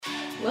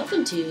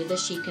Welcome to the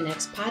She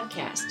Connects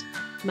podcast.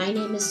 My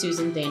name is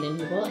Susan Vanden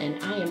Heuvel,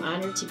 and I am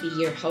honored to be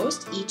your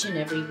host each and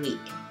every week.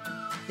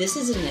 This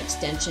is an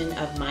extension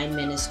of my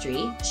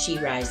ministry, She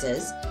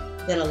Rises,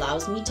 that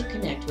allows me to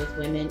connect with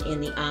women in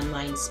the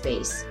online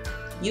space.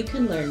 You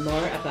can learn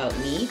more about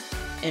me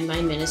and my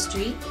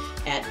ministry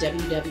at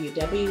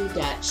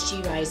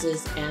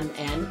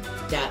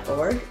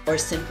www.sherisesmn.org or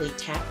simply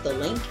tap the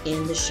link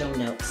in the show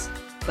notes.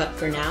 But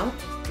for now,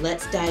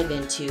 let's dive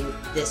into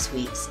this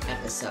week's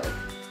episode.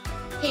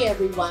 Hey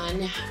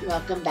everyone,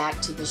 welcome back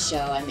to the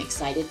show. I'm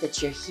excited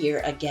that you're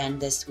here again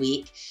this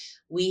week.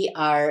 We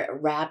are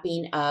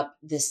wrapping up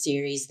the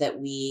series that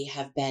we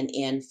have been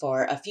in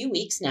for a few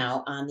weeks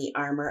now on the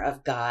armor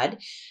of God.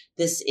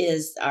 This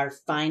is our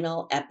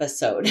final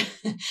episode.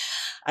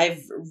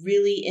 I've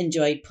really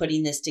enjoyed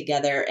putting this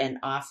together and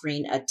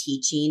offering a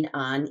teaching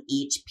on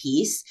each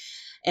piece.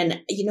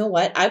 And you know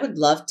what? I would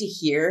love to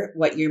hear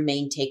what your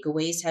main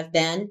takeaways have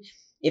been.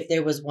 If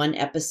there was one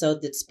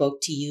episode that spoke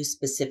to you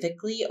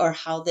specifically, or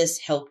how this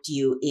helped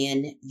you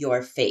in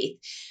your faith.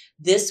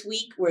 This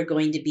week, we're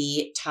going to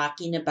be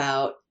talking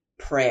about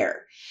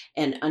prayer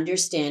and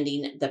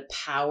understanding the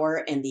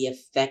power and the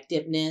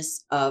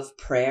effectiveness of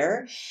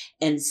prayer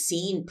and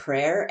seeing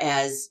prayer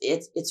as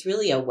it's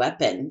really a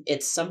weapon.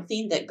 It's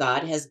something that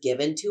God has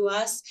given to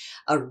us,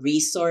 a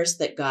resource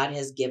that God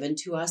has given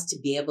to us to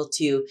be able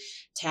to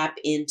tap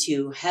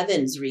into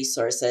heaven's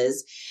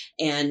resources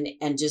and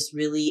just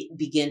really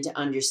begin to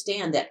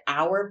understand that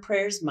our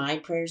prayers, my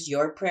prayers,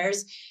 your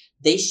prayers,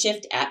 they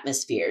shift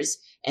atmospheres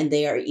and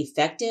they are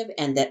effective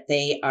and that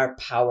they are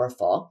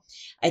powerful.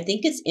 I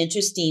think it's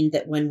interesting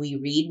that when we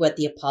read what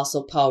the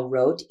Apostle Paul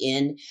wrote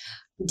in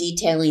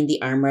detailing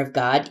the armor of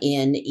God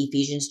in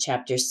Ephesians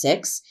chapter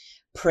 6,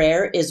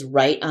 prayer is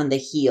right on the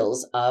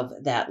heels of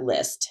that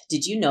list.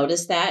 Did you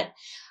notice that?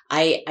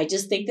 I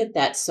just think that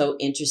that's so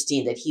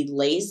interesting that he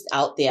lays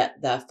out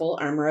the full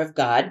armor of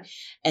God.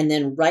 And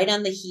then right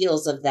on the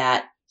heels of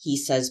that, he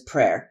says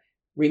prayer.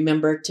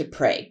 Remember to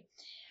pray.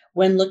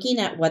 When looking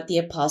at what the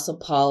Apostle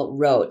Paul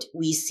wrote,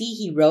 we see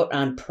he wrote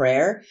on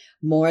prayer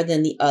more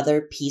than the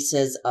other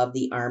pieces of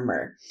the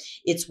armor.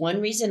 It's one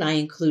reason I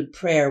include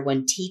prayer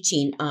when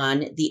teaching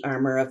on the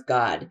armor of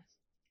God.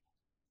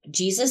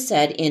 Jesus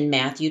said in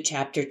Matthew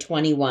chapter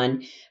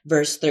 21,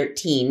 verse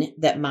 13,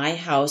 that my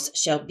house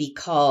shall be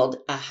called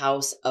a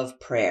house of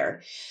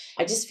prayer.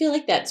 I just feel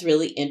like that's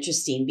really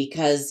interesting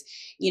because,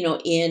 you know,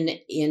 in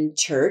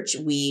church,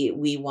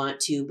 we want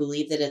to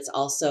believe that it's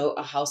also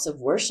a house of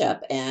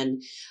worship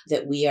and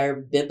that we are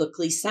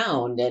biblically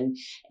sound and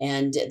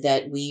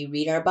that we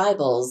read our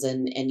Bibles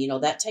and you know,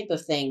 that type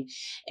of thing.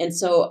 And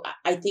so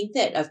I think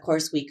that, of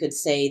course, we could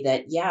say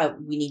that, yeah,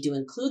 we need to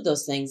include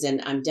those things.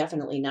 And I'm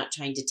definitely not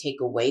trying to take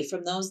away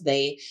from those.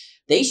 They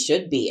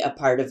should be a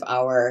part of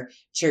our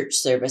church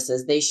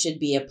services. They should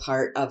be a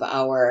part of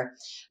our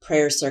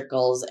prayer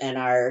circles and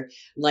our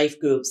life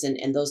groups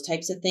and those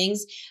types of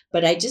things.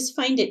 But I just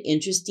find it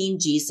interesting.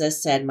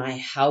 Jesus said, my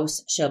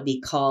house shall be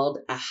called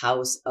a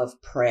house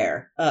of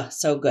prayer. Oh,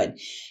 so good.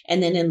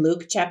 And then in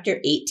Luke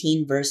chapter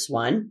 18, verse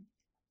 1,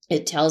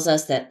 it tells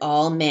us that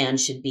all man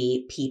should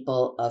be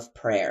people of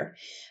prayer.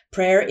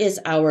 Prayer is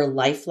our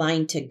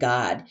lifeline to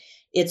God.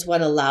 It's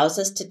what allows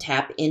us to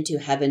tap into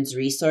heaven's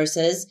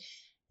resources.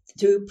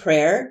 Through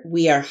prayer,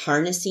 we are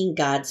harnessing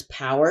God's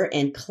power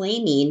and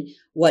claiming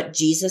what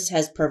Jesus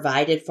has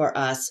provided for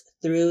us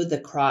through the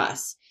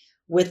cross.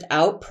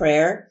 Without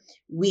prayer,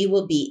 we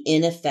will be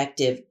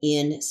ineffective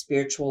in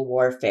spiritual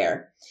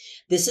warfare.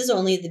 This is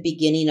only the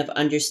beginning of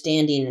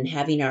understanding and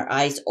having our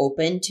eyes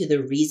open to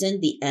the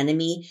reason the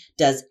enemy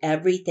does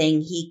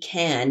everything he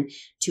can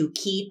to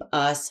keep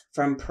us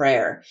from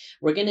prayer.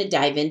 We're going to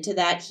dive into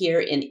that here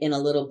in a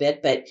little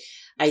bit, but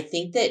I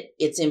think that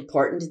it's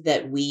important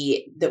that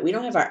we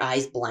don't have our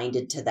eyes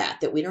blinded to that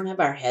we don't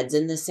have our heads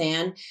in the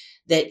sand,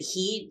 that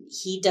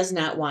he does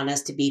not want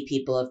us to be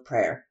people of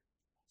prayer.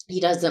 He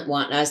doesn't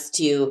want us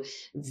to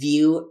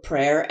view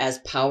prayer as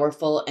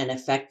powerful and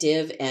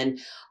effective and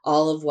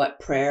all of what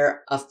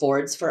prayer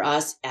affords for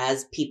us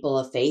as people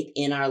of faith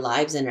in our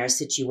lives and our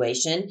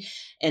situation.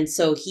 And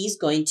so he's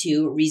going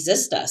to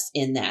resist us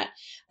in that.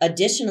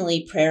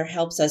 Additionally, prayer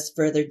helps us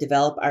further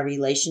develop our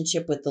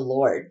relationship with the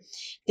Lord.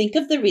 Think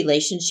of the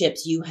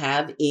relationships you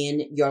have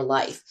in your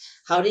life.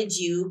 How did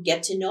you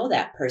get to know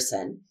that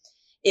person?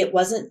 It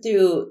wasn't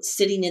through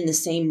sitting in the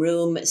same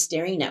room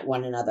staring at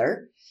one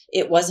another.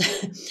 It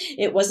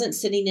wasn't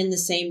sitting in the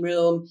same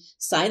room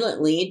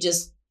silently,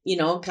 just, you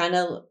know, kind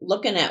of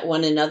looking at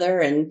one another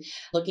and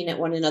looking at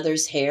one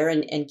another's hair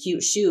and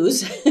cute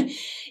shoes.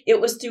 It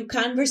was through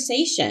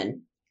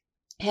conversation,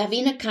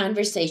 having a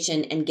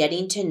conversation and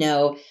getting to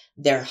know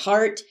their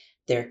heart,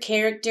 their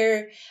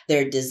character,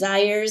 their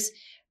desires.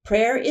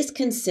 Prayer is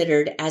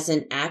considered as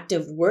an act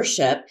of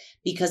worship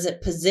because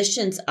it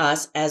positions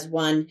us as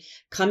one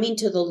coming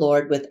to the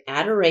Lord with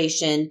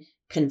adoration,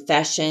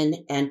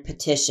 confession, and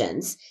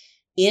petitions.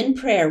 In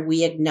prayer,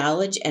 we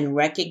acknowledge and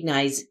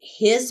recognize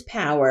His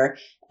power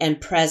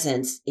and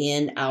presence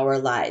in our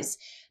lives.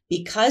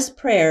 Because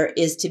prayer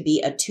is to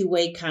be a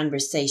two-way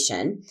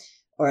conversation,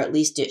 or at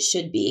least it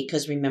should be.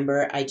 Because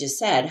remember, I just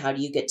said, how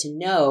do you get to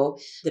know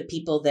the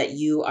people that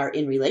you are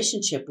in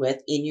relationship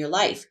with in your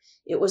life?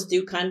 It was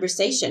through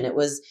conversation. It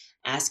was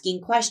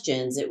asking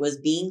questions. It was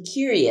being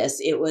curious.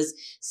 It was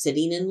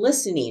sitting and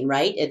listening,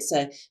 right? It's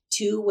a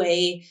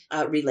two-way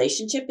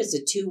relationship. It's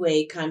a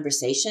two-way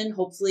conversation.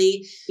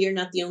 Hopefully you're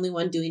not the only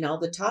one doing all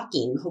the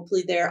talking.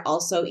 Hopefully they're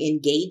also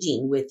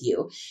engaging with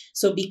you.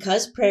 So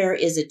because prayer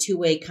is a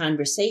two-way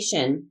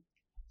conversation,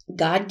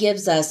 God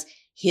gives us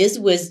His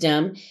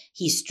wisdom.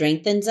 He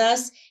strengthens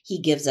us. He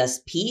gives us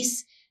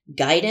peace,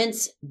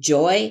 guidance,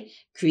 joy,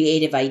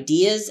 creative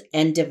ideas,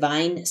 and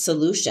divine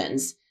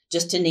solutions,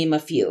 just to name a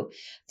few.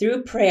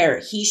 Through prayer,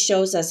 He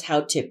shows us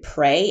how to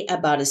pray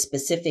about a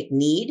specific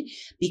need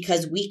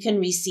because we can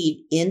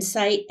receive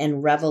insight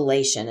and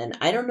revelation. And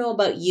I don't know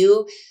about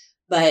you,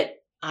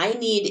 but I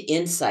need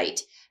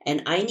insight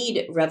and I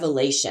need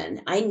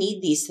revelation. I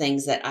need these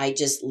things that I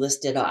just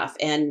listed off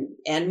and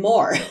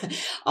more.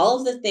 All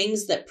of the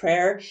things that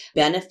prayer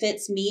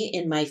benefits me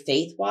in my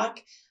faith walk,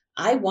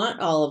 I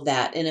want all of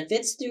that. And if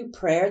it's through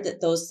prayer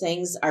that those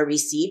things are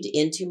received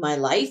into my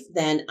life,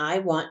 then I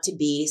want to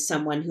be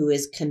someone who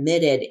is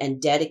committed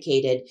and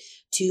dedicated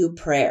to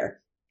prayer.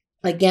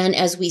 Again,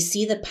 as we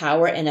see the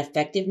power and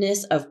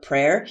effectiveness of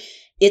prayer,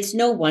 it's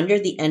no wonder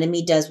the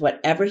enemy does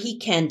whatever he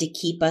can to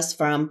keep us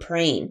from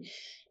praying.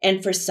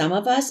 And for some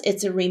of us,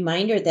 it's a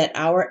reminder that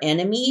our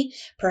enemy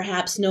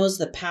perhaps knows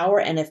the power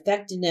and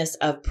effectiveness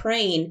of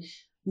praying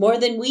more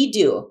than we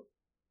do.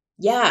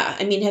 Yeah,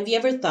 have you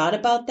ever thought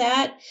about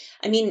that?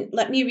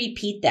 Let me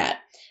repeat that.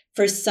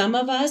 For some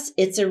of us,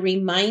 it's a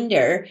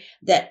reminder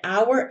that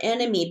our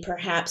enemy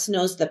perhaps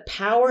knows the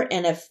power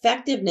and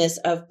effectiveness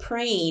of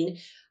praying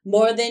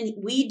more than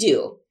we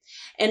do.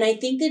 And I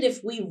think that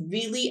if we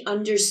really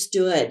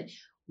understood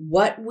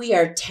what we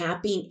are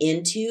tapping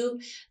into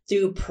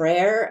through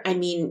prayer,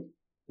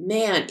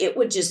 it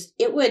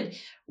would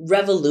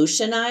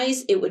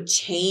revolutionize, it would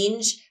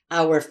change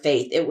our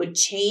faith. It would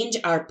change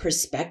our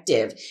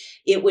perspective.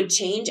 It would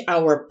change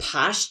our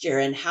posture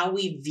and how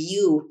we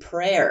view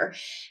prayer.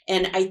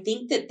 And I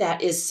think that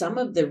that is some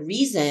of the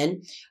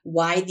reason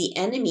why the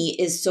enemy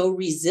is so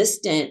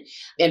resistant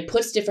and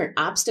puts different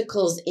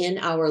obstacles in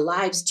our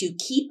lives to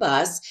keep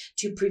us,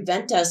 to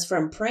prevent us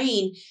from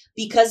praying,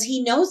 because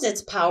he knows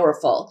it's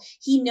powerful.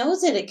 He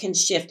knows that it can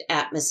shift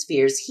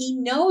atmospheres. He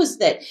knows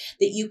that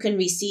you can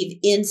receive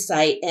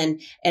insight and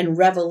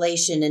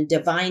revelation and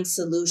divine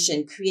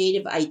solution,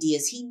 creative ideas.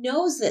 He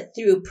knows that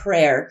through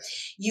prayer,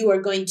 you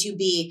are going to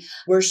be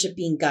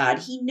worshiping God.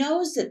 He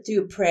knows that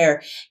through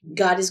prayer,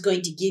 God is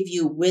going to give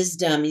you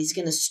wisdom. He's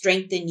going to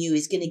strengthen you.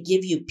 He's going to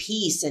give you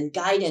peace and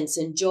guidance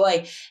and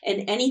joy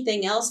and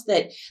anything else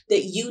that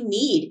you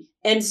need.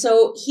 And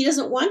so he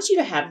doesn't want you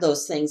to have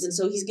those things. And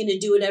so he's going to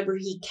do whatever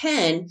he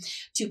can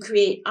to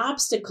create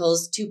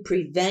obstacles to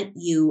prevent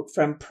you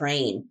from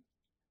praying.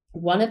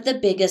 One of the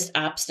biggest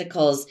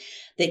obstacles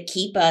that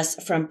keep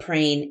us from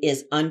praying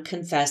is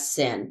unconfessed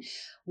sin.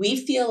 We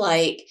feel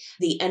like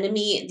the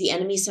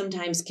enemy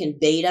sometimes can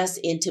bait us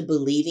into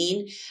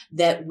believing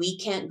that we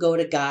can't go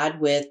to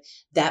God with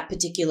that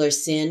particular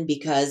sin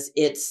because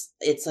it's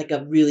like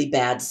a really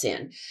bad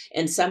sin.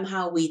 And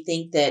somehow we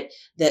think that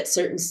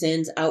certain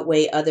sins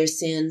outweigh other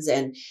sins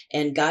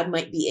and God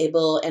might be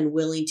able and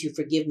willing to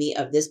forgive me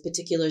of this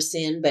particular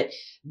sin, but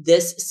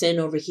this sin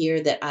over here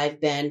that I've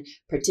been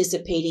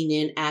participating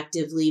in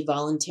actively,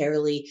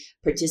 voluntarily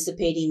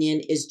participating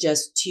in is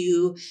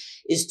too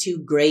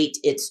great.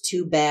 It's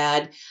too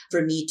bad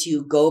for me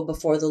to go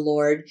before the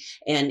Lord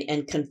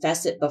and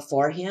confess it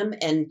before him.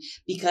 And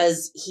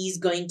because he's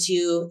going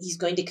to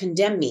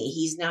condemn me.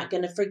 He's not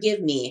going to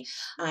forgive me.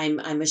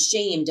 I'm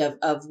ashamed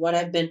of what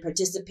I've been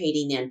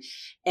participating in.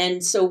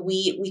 And so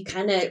we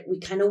kind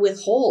of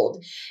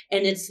withhold,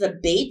 and it's the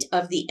bait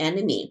of the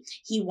enemy.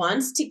 He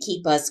wants to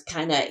keep us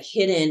kind of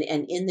hidden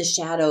and in the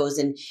shadows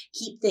and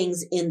keep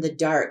things in the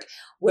dark.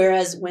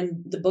 Whereas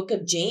when the book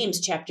of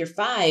James chapter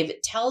 5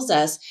 tells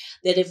us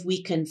that if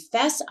we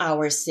confess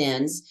our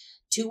sins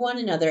to one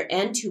another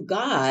and to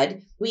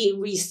God, we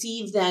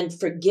receive then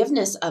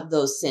forgiveness of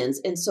those sins.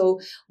 And so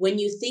when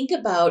you think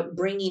about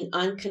bringing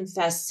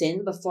unconfessed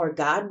sin before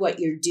God, what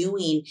you're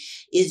doing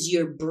is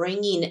you're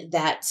bringing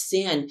that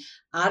sin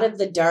out of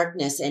the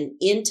darkness and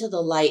into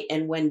the light.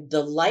 And when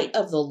the light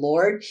of the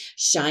Lord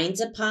shines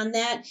upon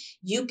that,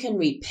 you can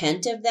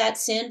repent of that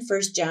sin,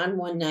 1 John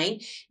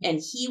 1:9, and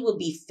he will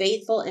be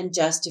faithful and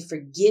just to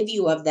forgive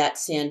you of that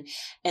sin.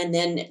 And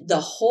then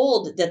the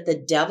hold that the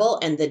devil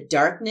and the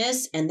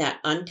darkness and that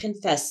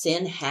unconfessed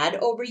sin had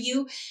over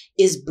you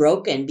is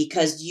broken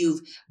because you've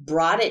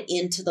brought it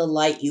into the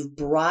light. You've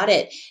brought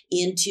it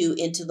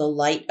into the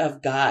light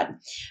of God.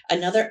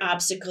 Another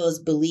obstacle is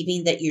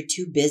believing that you're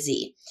too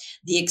busy.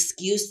 The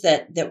excuse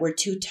that we're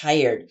too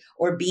tired,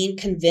 or being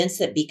convinced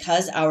that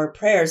because our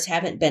prayers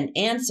haven't been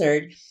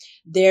answered,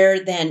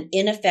 they're then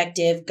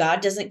ineffective,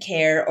 God doesn't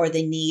care, or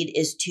the need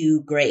is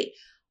too great.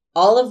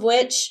 All of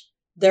which,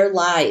 they're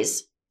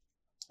lies.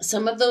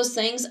 Some of those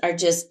things are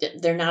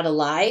they're not a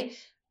lie.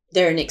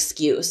 They're an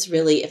excuse,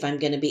 really, if I'm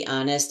going to be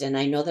honest. And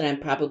I know that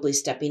I'm probably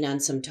stepping on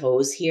some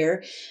toes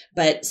here,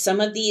 but some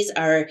of these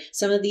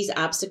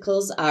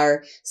obstacles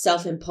are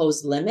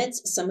self-imposed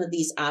limits. Some of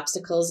these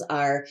obstacles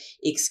are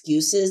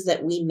excuses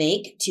that we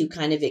make to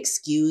kind of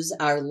excuse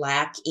our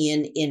lack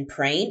in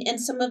praying. And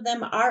some of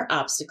them are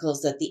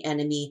obstacles that the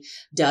enemy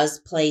does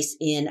place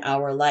in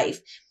our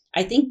life.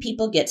 I think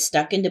people get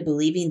stuck into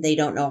believing they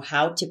don't know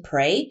how to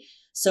pray,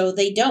 so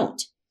they don't.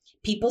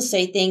 People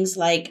say things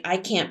like, I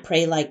can't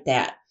pray like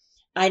that.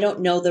 I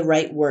don't know the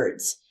right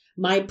words.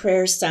 My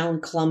prayers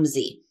sound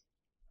clumsy.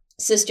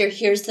 Sister,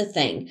 here's the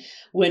thing.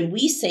 When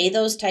we say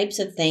those types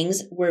of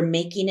things, we're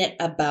making it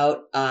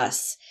about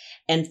us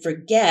and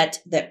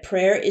forget that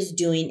prayer is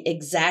doing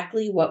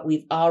exactly what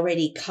we've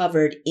already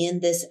covered in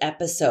this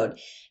episode,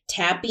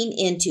 tapping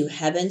into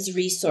heaven's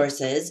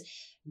resources,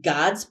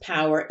 God's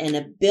power and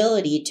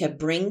ability to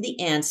bring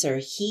the answer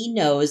He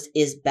knows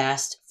is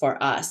best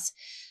for us.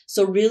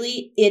 So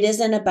really, it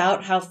isn't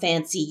about how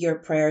fancy your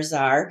prayers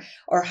are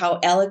or how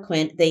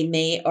eloquent they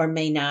may or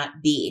may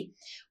not be.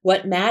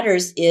 What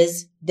matters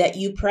is that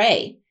you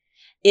pray.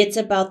 It's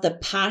about the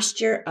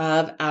posture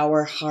of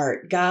our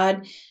heart.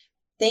 God,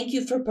 thank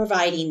you for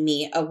providing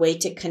me a way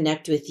to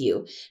connect with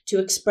you, to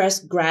express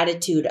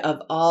gratitude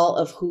of all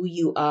of who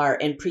you are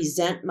and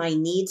present my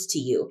needs to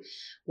you.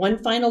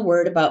 One final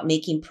word about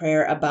making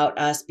prayer about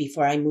us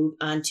before I move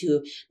on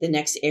to the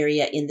next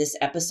area in this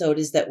episode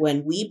is that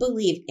when we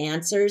believe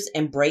answers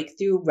and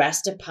breakthrough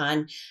rest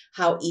upon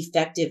how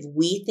effective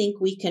we think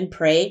we can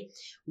pray,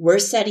 we're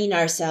setting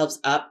ourselves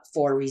up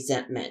for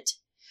resentment.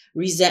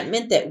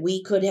 Resentment that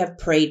we could have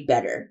prayed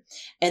better.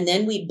 And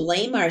then we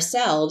blame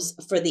ourselves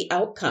for the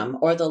outcome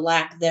or the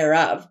lack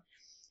thereof.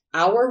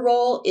 Our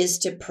role is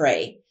to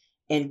pray,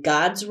 and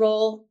God's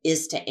role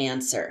is to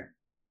answer.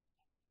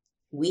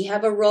 We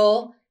have a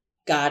role,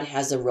 God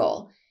has a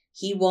role.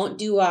 He won't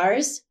do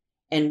ours,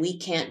 and we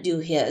can't do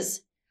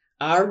His.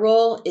 Our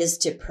role is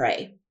to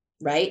pray,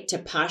 right? To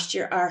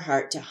posture our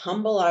heart, to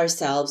humble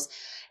ourselves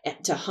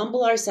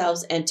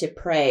and to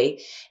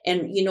pray.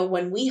 And,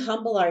 when we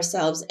humble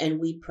ourselves and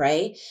we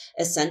pray,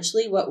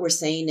 essentially what we're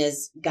saying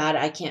is, God,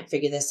 I can't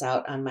figure this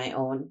out on my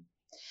own.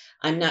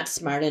 I'm not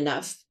smart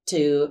enough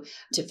to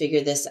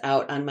figure this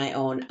out on my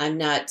own. I'm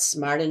not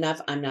smart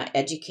enough. I'm not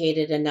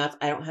educated enough.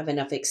 I don't have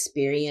enough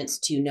experience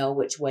to know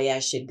which way I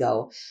should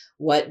go,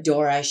 what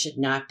door I should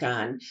knock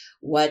on,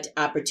 what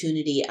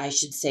opportunity I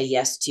should say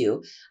yes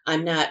to.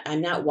 I'm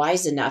not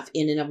wise enough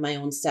in and of my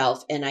own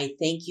self. And I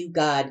thank you,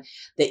 God,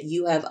 that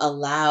you have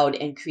allowed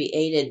and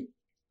created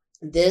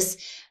this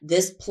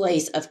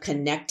place of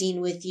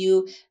connecting with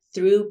you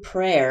through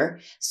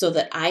prayer so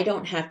that I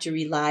don't have to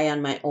rely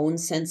on my own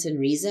sense and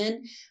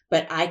reason,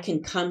 but I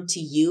can come to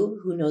you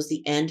who knows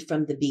the end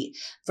from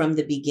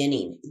the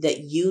beginning, that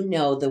you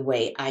know the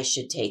way I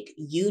should take.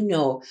 You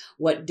know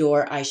what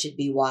door I should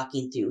be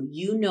walking through.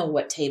 You know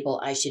what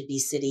table I should be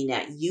sitting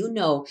at. You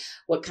know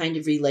what kind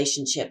of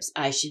relationships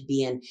I should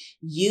be in.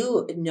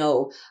 You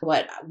know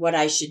what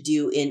I should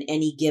do in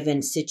any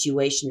given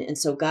situation. And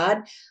so, God,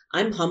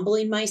 I'm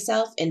humbling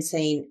myself and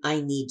saying,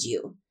 I need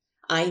you.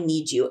 I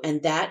need you.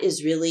 And that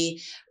is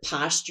really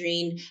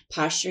posturing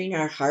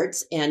our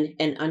hearts and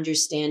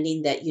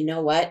understanding that, you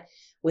know what,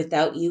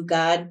 without you,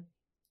 God,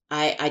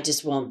 I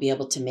just won't be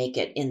able to make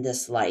it in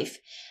this life.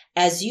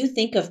 As you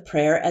think of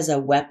prayer as a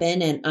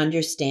weapon and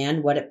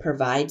understand what it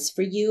provides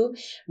for you,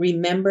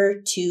 remember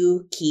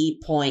 2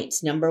 key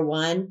points. Number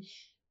 1,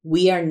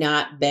 we are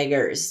not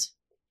beggars.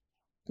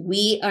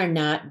 We are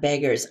not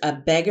beggars. A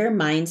beggar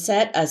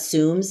mindset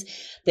assumes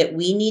that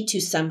we need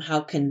to somehow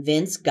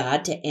convince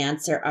God to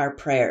answer our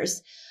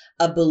prayers,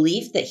 a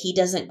belief that He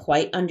doesn't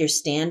quite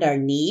understand our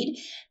need,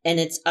 and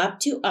it's up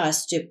to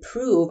us to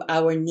prove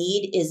our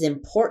need is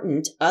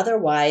important.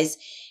 Otherwise,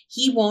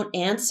 He won't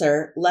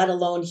answer, let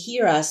alone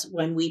hear us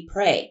when we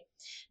pray.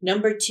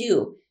 Number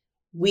 2,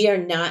 we are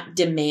not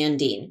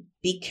demanding.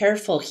 Be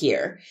careful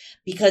here,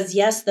 because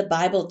yes, the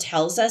Bible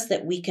tells us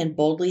that we can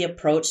boldly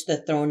approach the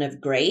throne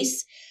of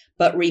grace,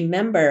 but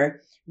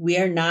remember, we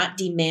are not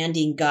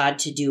demanding God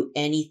to do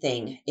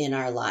anything in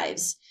our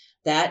lives.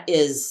 That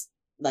is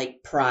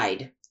like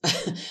pride.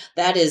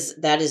 That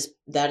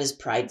is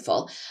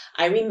prideful.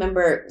 I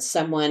remember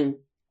someone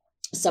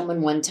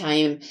one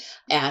time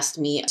asked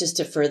me just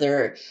to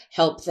further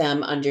help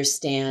them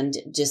understand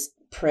just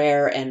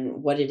prayer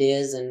and what it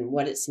is and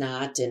what it's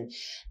not,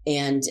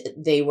 and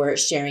they were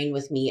sharing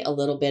with me a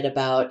little bit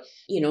about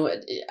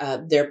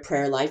their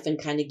prayer life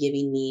and kind of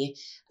giving me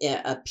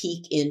a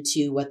peek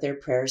into what their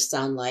prayers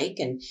sound like,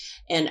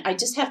 and I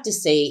just have to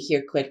say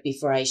here quick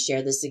before I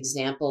share this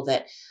example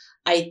that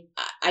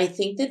I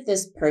think that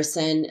this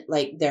person,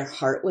 like, their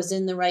heart was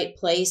in the right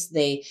place.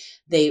 They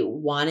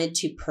wanted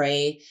to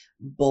pray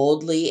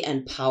boldly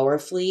and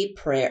powerfully,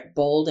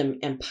 bold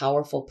and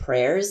powerful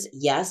prayers.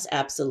 Yes,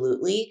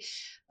 absolutely.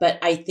 But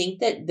I think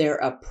that their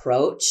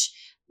approach,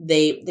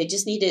 they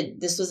just needed,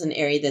 this was an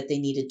area that they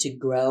needed to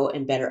grow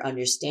and better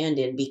understand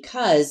in,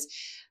 because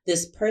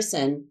this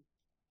person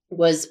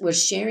was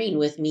sharing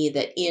with me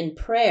that in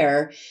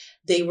prayer,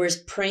 they were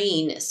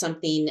praying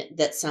something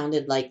that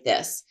sounded like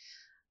this: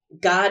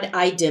 God,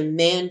 I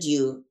demand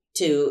you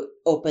to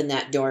open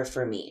that door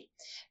for me.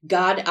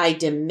 God, I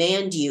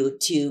demand you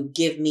to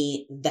give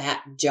me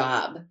that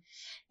job.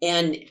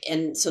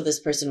 And so this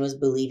person was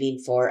believing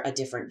for a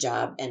different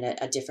job and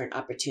a different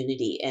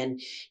opportunity,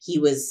 and he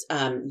was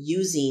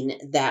using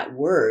that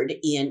word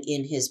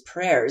in his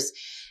prayers.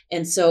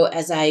 And so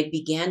as I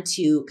began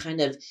to kind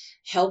of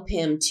help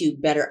him to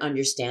better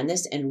understand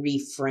this and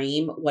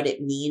reframe what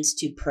it means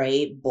to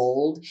pray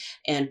bold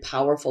and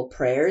powerful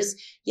prayers,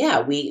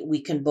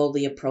 we can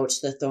boldly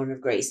approach the throne of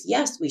grace.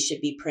 Yes, we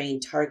should be praying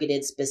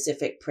targeted,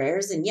 specific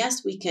prayers, and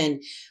yes, we can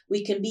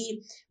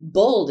be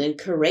bold and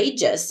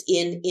courageous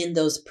in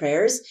those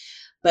prayers.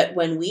 But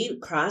when we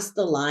cross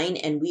the line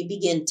and we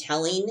begin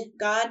telling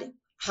God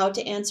how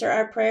to answer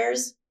our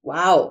prayers,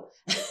 wow,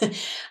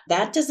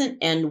 that doesn't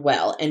end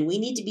well. And we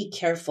need to be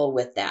careful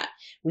with that.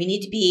 We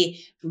need to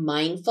be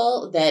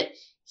mindful that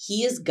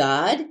He is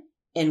God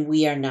and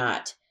we are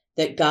not,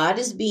 that God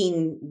is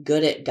being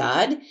good at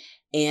God.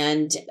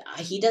 And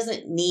he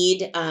doesn't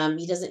need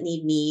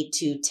me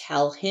to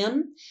tell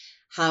him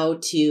how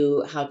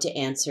to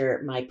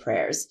answer my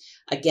prayers.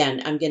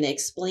 Again, I'm going to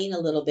explain a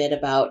little bit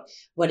about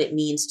what it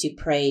means to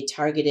pray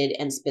targeted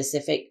and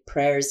specific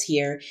prayers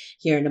here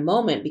in a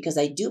moment, because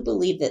I do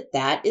believe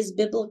that is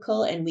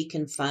biblical and we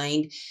can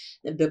find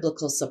the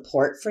biblical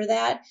support for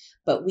that,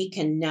 but we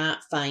cannot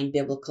find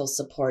biblical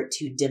support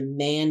to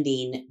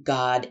demanding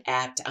God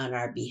act on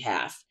our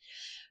behalf.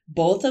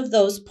 Both of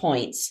those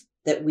points,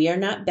 that we are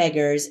not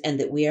beggars and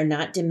that we are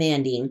not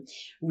demanding,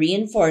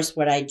 reinforce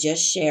what I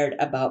just shared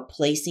about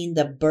placing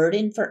the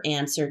burden for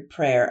answered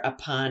prayer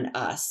upon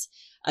us.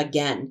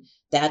 Again,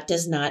 that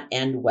does not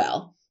end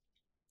well.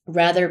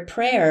 Rather,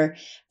 prayer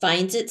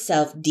finds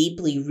itself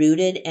deeply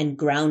rooted and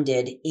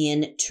grounded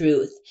in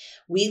truth.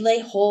 We lay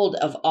hold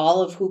of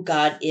all of who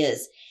God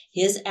is,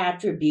 his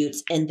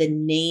attributes, and the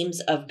names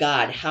of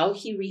God, how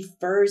he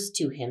refers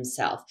to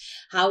himself,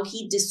 how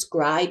he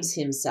describes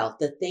himself,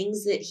 the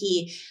things that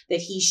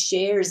he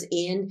shares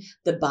in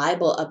the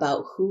Bible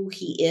about who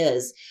he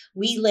is.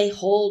 We lay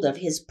hold of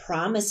his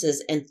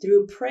promises, and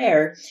through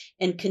prayer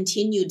and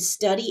continued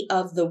study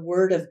of the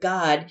Word of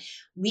God,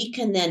 we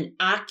can then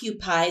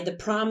occupy the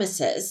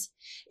promises.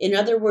 In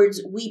other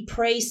words, we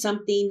pray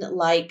something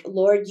like,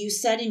 Lord, you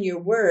said in your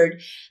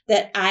word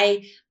that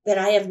I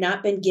have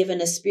not been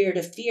given a spirit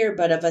of fear,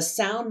 but of a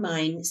sound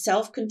mind,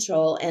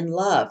 self-control, and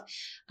love.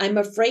 I'm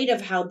afraid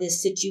of how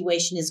this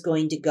situation is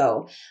going to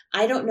go.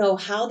 I don't know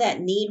how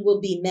that need will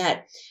be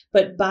met,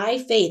 but by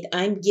faith,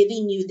 I'm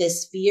giving you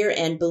this fear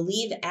and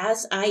believe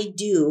as I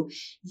do,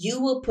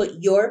 you will put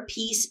your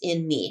peace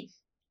in me.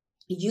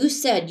 You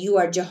said you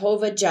are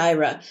Jehovah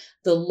Jireh,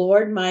 the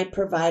Lord my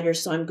provider,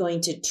 so I'm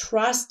going to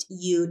trust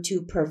you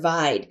to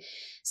provide.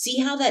 See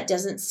how that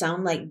doesn't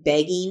sound like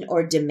begging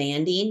or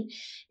demanding?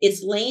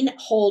 It's laying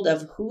hold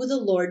of who the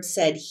Lord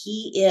said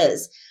he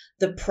is,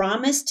 the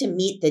promise to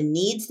meet the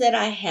needs that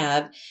I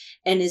have,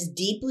 and is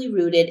deeply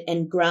rooted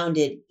and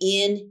grounded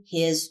in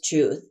his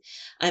truth.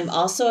 I'm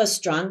also a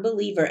strong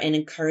believer and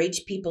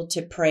encourage people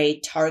to pray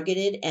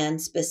targeted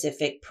and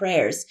specific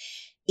prayers.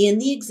 In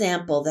the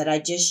example that I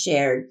just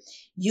shared,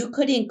 you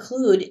could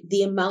include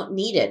the amount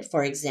needed,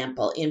 for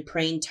example, in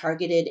praying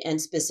targeted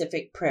and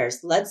specific prayers.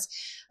 Let's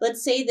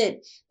say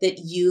that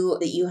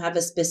you have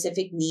a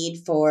specific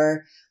need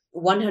for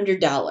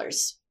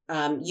 $100.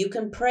 You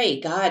can pray,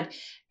 God,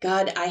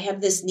 I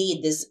have this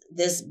need.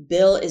 This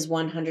bill is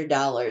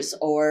 $100,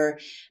 or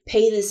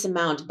pay this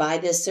amount by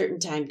this certain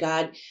time.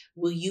 God,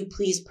 will you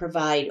please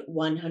provide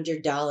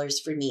 $100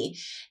 for me?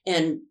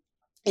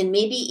 And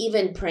maybe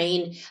even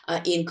praying,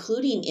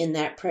 including in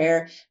that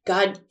prayer,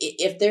 God,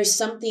 if there's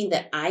something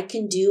that I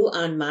can do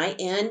on my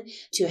end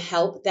to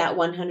help that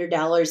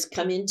 $100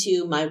 come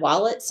into my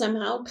wallet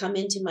somehow, come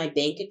into my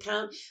bank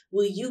account,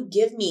 will you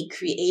give me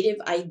creative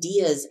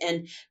ideas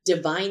and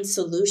divine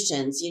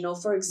solutions?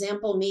 For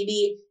example,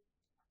 maybe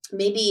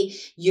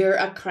you're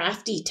a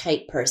crafty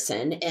type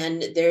person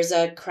and there's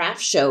a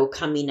craft show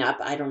coming up.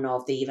 I don't know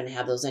if they even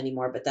have those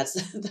anymore, but that's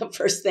the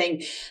first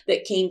thing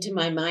that came to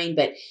my mind.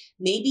 But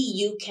maybe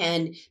you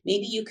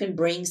can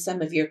bring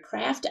some of your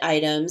craft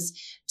items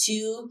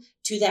to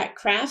that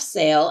craft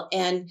sale,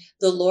 and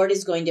the Lord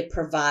is going to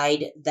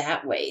provide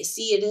that way.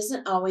 See, it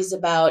isn't always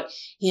about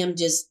him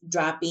just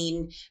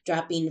dropping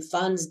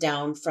funds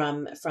down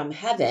from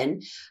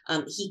heaven.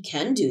 He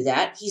can do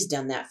that. He's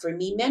done that for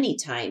me many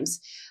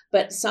times.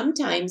 But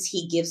sometimes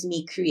he gives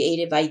me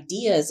creative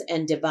ideas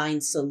and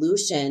divine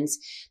solutions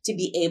to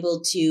be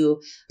able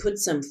to put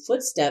some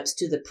footsteps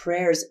to the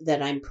prayers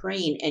that I'm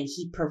praying, and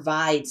he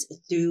provides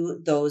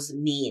through those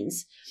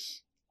means.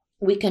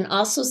 We can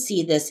also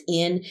see this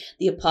in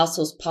the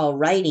Apostles Paul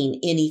writing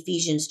in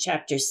Ephesians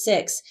chapter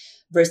 6,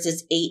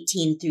 verses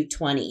 18 through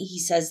 20. He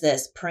says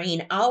this: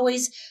 praying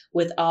always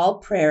with all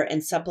prayer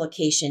and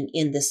supplication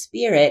in the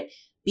Spirit,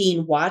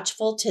 being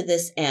watchful to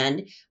this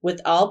end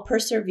with all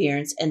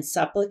perseverance and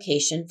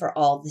supplication for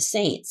all the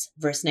saints.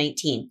 Verse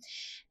 19.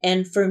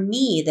 and for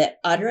me that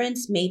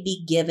utterance may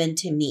be given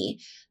to me,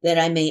 that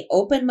I may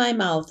open my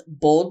mouth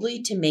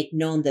boldly to make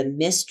known the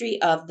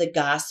mystery of the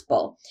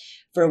gospel,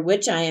 for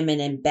which I am an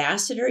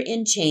ambassador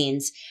in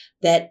chains,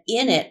 that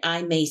in it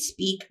I may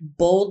speak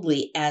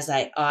boldly as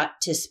I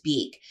ought to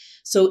speak.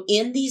 So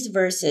in these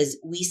verses,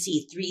 we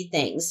see three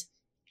things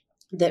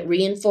that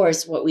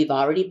reinforce what we've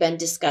already been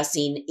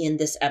discussing in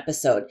this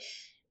episode.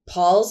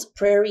 Paul's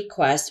prayer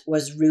request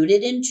was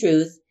rooted in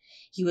truth.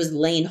 He was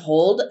laying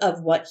hold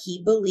of what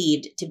he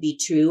believed to be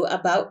true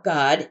about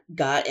God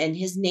and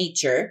his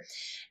nature.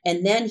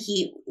 And then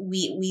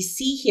we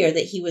see here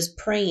that he was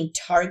praying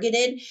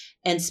targeted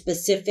and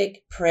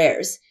specific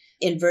prayers.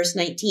 In verse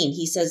 19,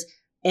 he says,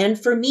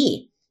 and for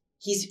me,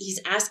 he's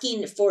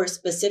asking for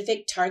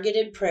specific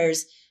targeted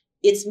prayers.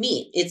 It's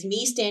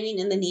me standing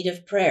in the need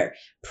of prayer.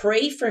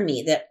 Pray for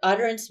me that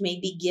utterance may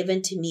be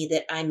given to me,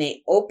 that I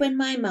may open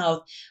my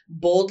mouth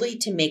boldly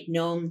to make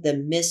known the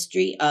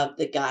mystery of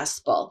the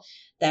gospel.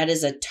 That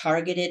is a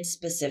targeted,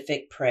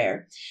 specific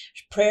prayer.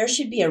 Prayer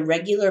should be a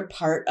regular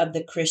part of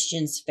the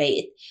Christian's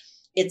faith.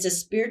 It's a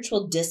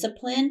spiritual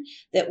discipline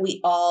that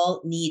we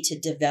all need to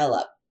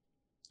develop.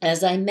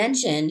 As I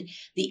mentioned,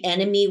 the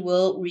enemy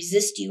will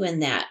resist you in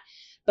that.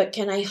 But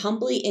can I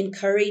humbly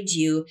encourage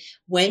you,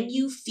 when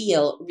you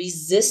feel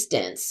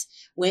resistance,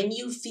 when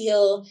you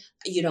feel,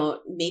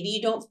 maybe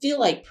you don't feel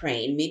like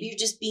praying, maybe you're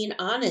just being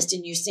honest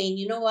and you're saying,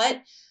 you know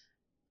what?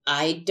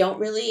 I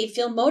don't really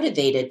feel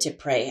motivated to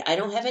pray. I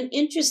don't have an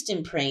interest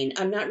in praying.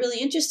 I'm not really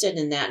interested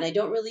in that. And I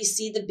don't really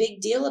see the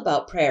big deal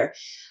about prayer.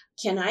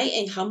 Can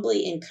I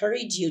humbly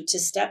encourage you to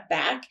step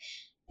back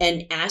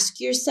and ask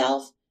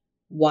yourself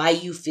why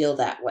you feel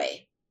that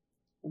way?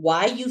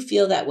 Why you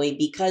feel that way?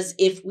 Because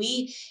if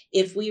we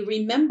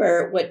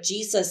remember what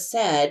Jesus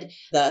said,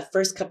 the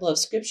first couple of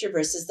scripture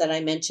verses that I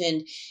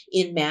mentioned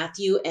in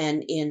Matthew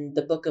and in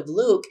the book of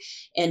Luke,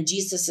 and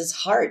Jesus's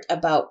heart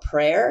about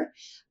prayer,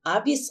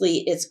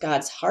 obviously it's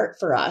God's heart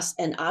for us.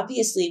 And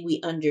obviously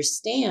we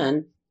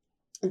understand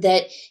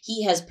that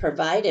he has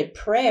provided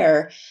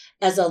prayer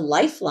as a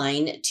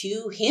lifeline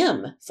to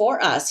him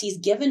for us. He's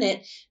given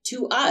it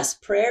to us.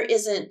 Prayer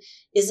isn't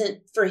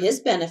for his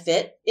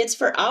benefit. It's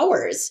for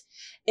ours.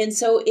 And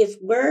so if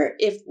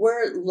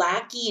we're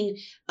lacking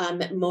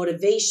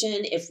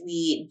motivation, if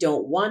we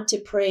don't want to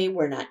pray,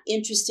 we're not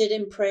interested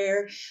in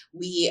prayer,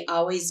 we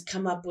always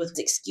come up with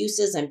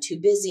excuses. I'm too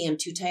busy. I'm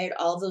too tired.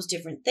 All those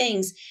different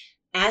things.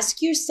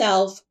 Ask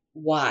yourself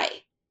why.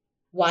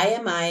 Why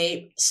am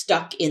I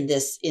stuck in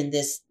this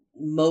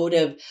mode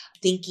of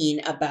thinking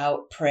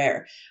about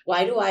prayer?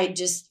 Why do I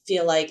just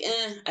feel like,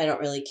 I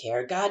don't really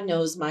care? God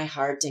knows my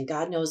heart and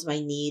God knows my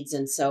needs.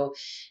 And so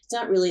it's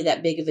not really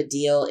that big of a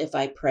deal if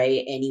I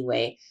pray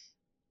anyway.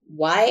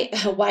 Why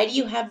do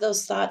you have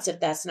those thoughts if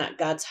that's not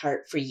God's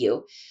heart for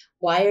you?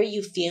 Why are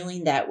you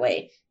feeling that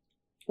way?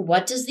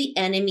 What does the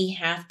enemy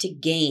have to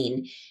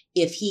gain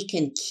if he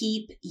can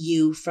keep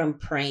you from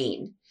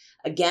praying?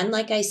 Again,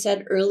 like I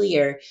said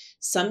earlier,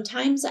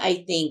 sometimes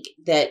I think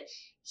that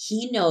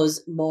he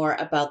knows more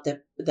about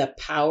the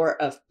power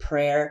of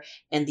prayer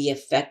and the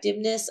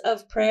effectiveness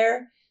of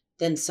prayer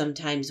than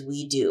sometimes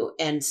we do.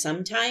 And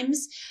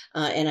sometimes,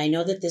 and I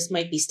know that this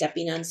might be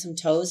stepping on some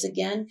toes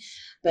again,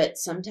 but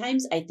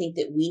sometimes I think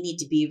that we need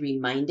to be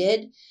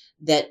reminded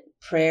that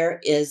prayer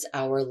is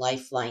our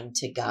lifeline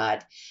to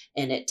God,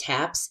 and it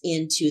taps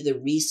into the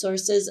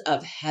resources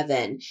of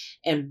heaven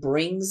and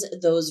brings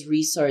those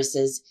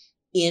resources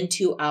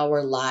into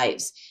our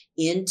lives,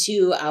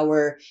 into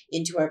our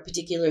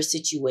particular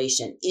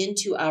situation,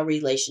 into our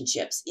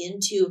relationships,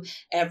 into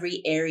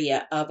every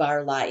area of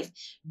our life.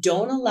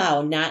 Don't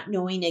allow not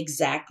knowing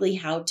exactly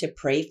how to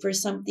pray for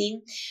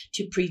something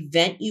to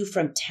prevent you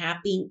from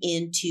tapping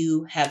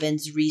into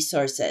heaven's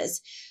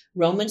resources.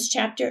 Romans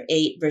chapter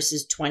 8,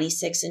 verses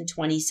 26 and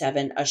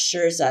 27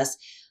 assures us,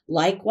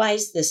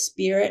 likewise, the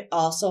Spirit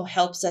also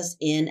helps us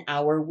in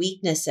our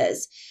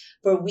weaknesses,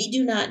 for we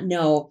do not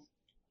know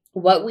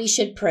what we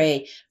should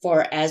pray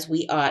for as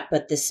we ought,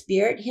 but the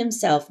Spirit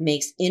himself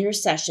makes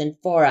intercession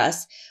for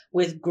us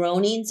with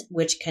groanings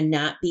which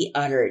cannot be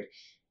uttered.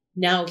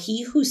 Now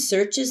he who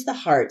searches the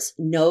hearts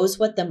knows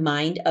what the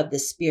mind of the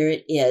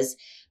Spirit is,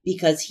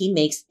 because he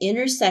makes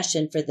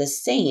intercession for the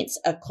saints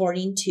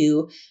according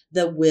to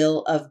the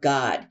will of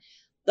God.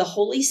 The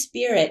Holy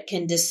Spirit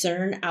can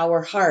discern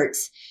our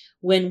hearts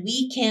when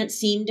we can't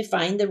seem to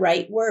find the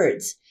right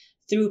words.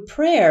 Through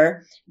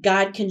prayer,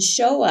 God can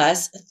show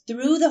us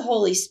through the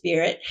Holy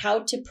Spirit how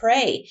to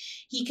pray.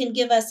 He can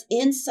give us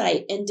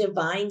insight and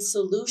divine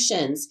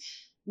solutions.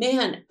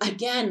 Man,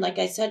 again, like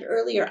I said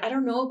earlier, I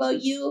don't know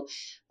about you,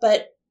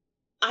 but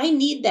I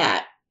need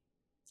that.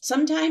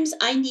 Sometimes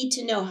I need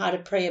to know how to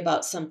pray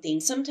about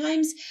something.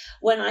 Sometimes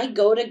when I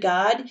go to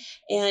God,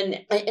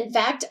 and in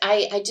fact,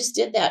 I just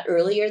did that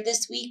earlier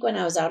this week when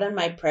I was out on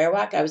my prayer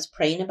walk. I was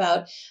praying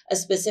about a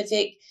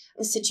specific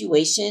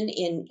situation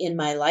in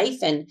my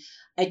life, and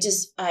I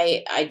just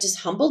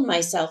humbled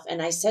myself,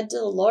 and I said to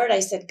the Lord,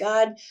 I said,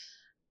 God,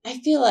 I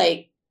feel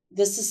like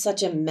this is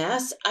such a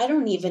mess. I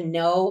don't even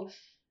know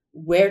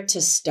where to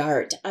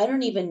start. I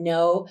don't even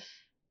know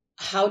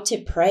how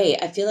to pray.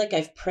 I feel like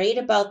I've prayed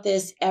about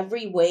this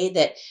every way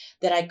that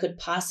I could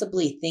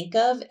possibly think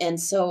of. And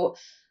so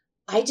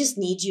I just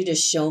need you to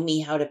show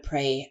me how to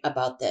pray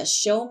about this.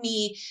 Show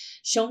me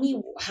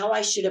how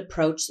I should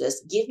approach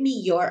this. Give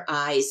me your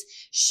eyes.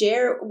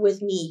 Share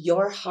with me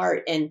your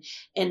heart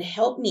and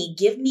help me.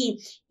 Give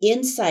me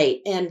insight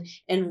and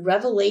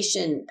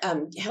revelation.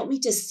 Help me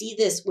to see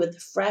this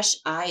with fresh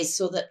eyes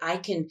so that I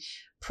can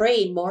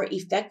pray more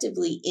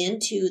effectively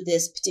into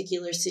this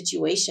particular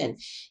situation.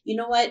 You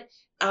know what?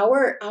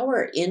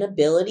 Our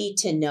inability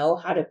to know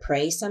how to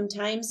pray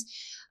sometimes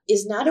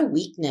is not a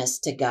weakness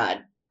to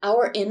God.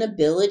 Our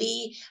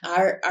inability,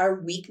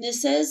 our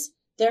weaknesses,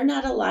 they're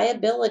not a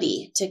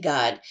liability to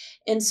God.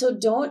 And so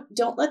don't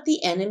let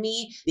the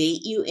enemy bait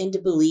you into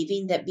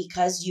believing that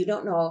because you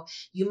don't know,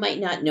 you might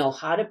not know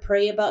how to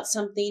pray about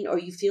something, or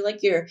you feel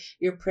like your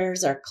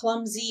prayers are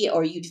clumsy,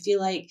 or you feel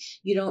like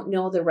you don't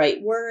know the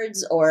right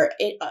words, or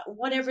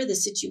whatever the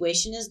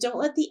situation is. Don't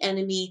let the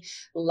enemy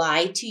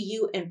lie to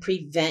you and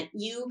prevent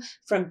you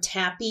from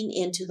tapping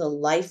into the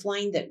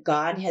lifeline that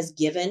God has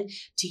given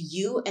to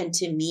you and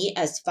to me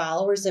as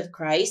followers of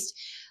Christ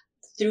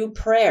through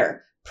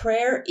prayer.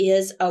 Prayer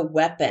is a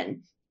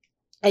weapon.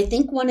 I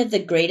think one of the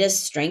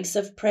greatest strengths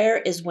of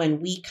prayer is when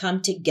we come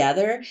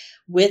together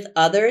with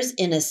others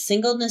in a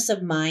singleness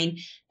of mind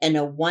and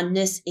a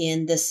oneness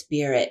in the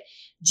Spirit.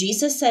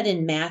 Jesus said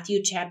in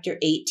Matthew chapter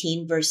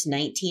 18, verse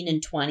 19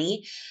 and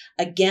 20,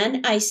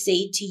 "Again, I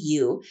say to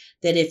you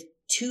that if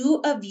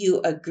two of you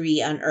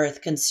agree on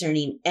earth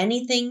concerning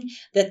anything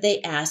that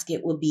they ask,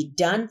 it will be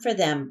done for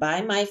them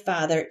by my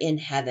Father in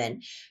heaven.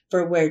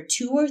 For where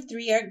two or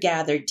three are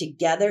gathered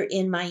together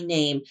in my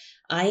name,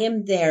 I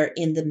am there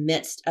in the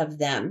midst of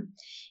them."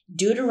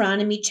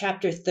 Deuteronomy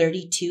chapter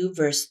 32,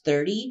 verse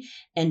 30,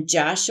 and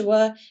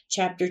Joshua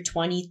chapter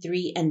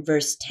 23 and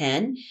verse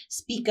 10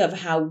 speak of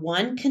how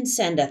one can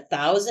send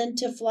 1,000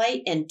 to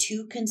flight and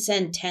two can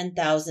send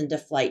 10,000 to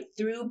flight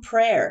through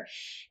prayer.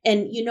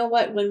 And you know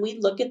what? When we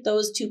look at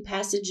those two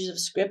passages of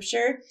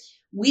scripture,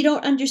 we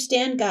don't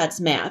understand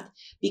God's math,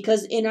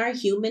 because in our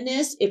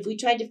humanness, if we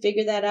tried to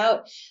figure that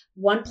out,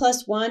 1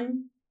 +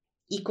 1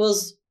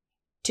 =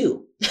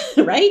 2,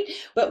 right?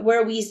 But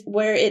where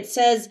it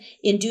says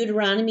in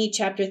Deuteronomy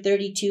chapter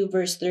 32,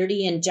 verse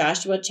 30, and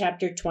Joshua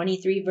chapter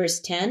 23, verse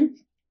 10,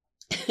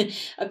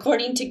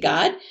 according to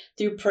God,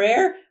 through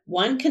prayer,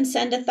 one can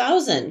send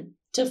 1,000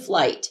 to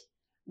flight.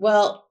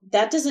 Well,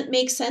 that doesn't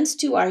make sense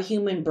to our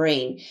human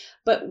brain,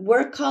 but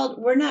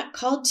we're not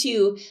called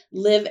to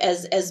live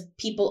as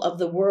people of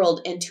the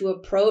world and to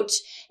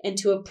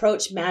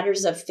approach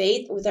matters of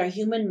faith with our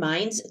human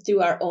minds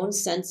through our own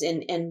sense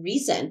and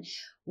reason.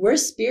 We're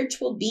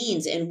spiritual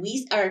beings, and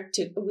we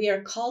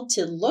are called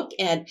to look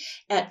at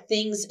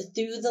things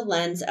through the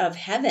lens of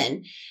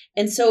heaven.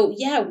 And so,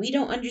 yeah, we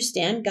don't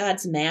understand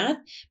God's math,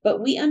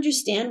 but we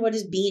understand what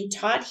is being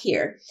taught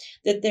here,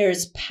 that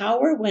there's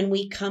power when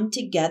we come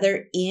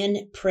together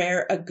in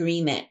prayer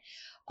agreement.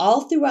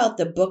 All throughout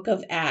the book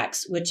of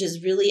Acts, which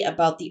is really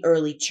about the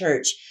early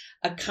church,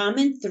 a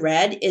common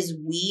thread is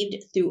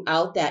weaved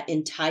throughout that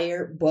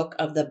entire book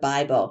of the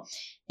Bible.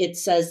 It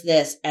says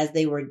this: as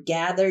they were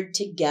gathered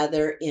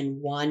together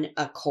in one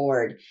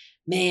accord.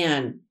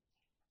 Man,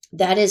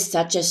 that is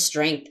such a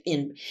strength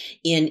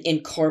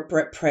in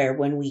corporate prayer,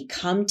 when we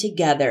come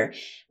together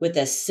with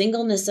a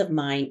singleness of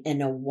mind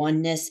and a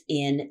oneness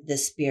in the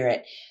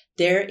Spirit.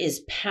 There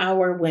is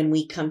power when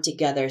we come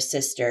together,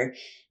 sister.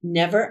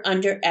 Never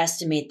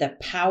underestimate the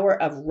power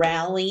of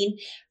rallying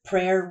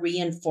prayer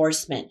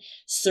reinforcement.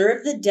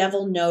 Serve the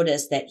devil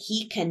notice that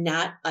he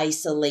cannot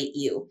isolate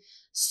you.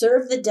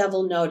 Serve the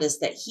devil notice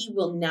that he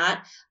will not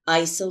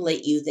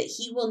isolate you, that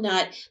he will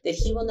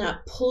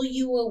not pull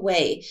you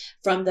away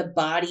from the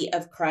body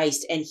of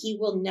Christ, and he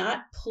will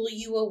not pull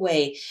you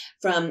away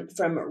from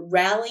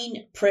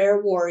rallying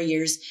prayer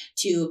warriors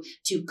to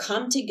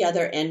come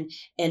together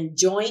and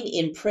join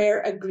in prayer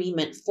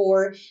agreement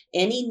for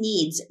any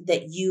needs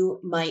that you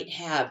might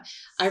have.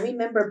 I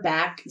remember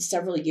back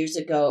several years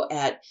ago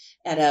at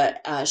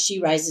a She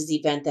Rises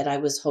event that I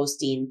was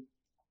hosting.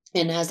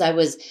 And as I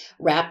was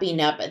wrapping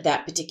up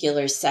that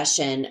particular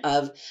session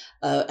of,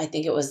 I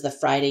think it was the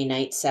Friday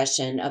night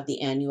session of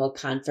the annual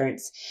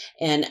conference,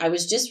 and I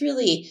was just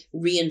really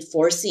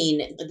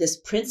reinforcing this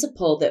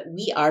principle that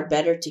we are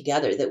better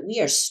together, that we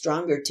are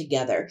stronger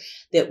together,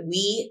 that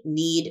we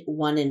need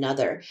one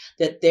another,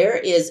 that there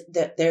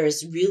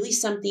is really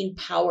something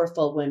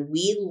powerful when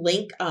we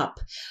link up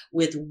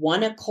with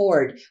one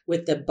accord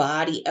with the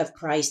body of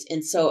Christ.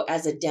 And so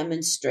as a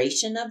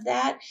demonstration of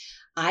that,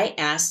 I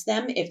asked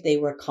them if they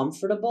were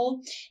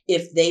comfortable,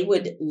 if they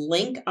would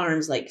link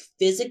arms, like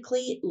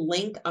physically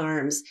link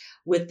arms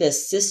with the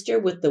sister,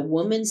 with the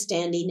woman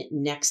standing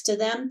next to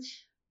them,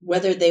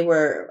 whether they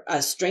were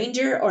a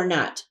stranger or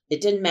not.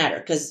 It didn't matter,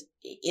 because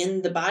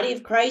in the body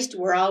of Christ,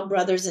 we're all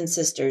brothers and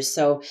sisters.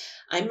 So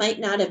I might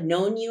not have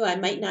known you. I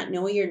might not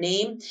know your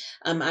name.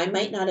 I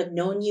might not have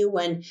known you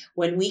when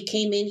we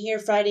came in here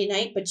Friday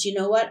night, but you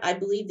know what? I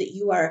believe that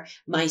you are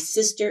my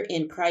sister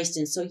in Christ.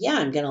 And so, yeah,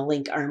 I'm going to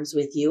link arms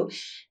with you.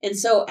 And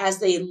so as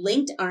they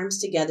linked arms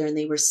together and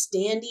they were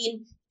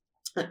standing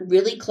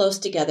really close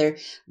together,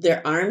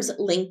 their arms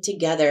linked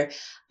together,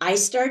 I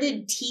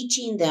started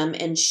teaching them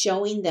and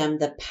showing them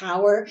the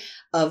power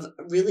of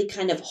really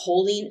kind of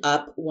holding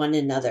up one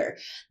another,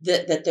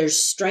 that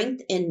there's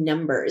strength in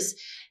numbers.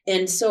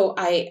 And so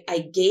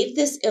I gave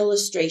this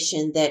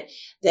illustration that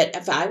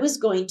if I was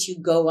going to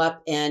go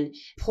up and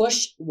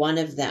push one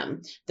of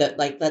them, that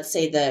like, let's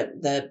say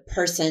the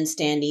person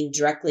standing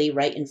directly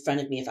right in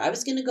front of me, if I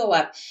was going to go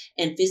up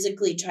and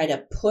physically try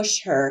to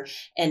push her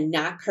and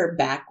knock her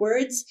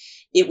backwards,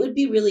 it would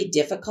be really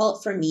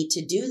difficult for me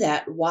to do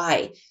that.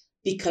 Why?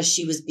 Because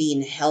she was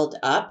being held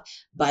up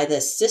by the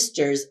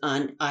sisters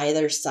on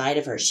either side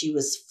of her. She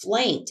was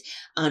flanked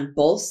on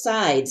both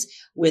sides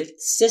with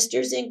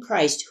sisters in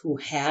Christ who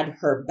had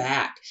her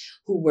back,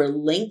 who were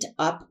linked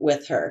up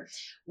with her.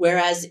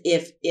 Whereas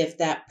if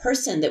that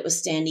person that was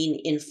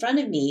standing in front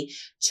of me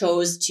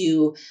chose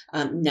to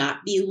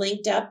not be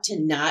linked up, to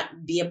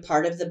not be a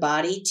part of the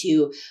body,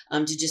 to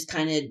just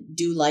kind of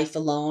do life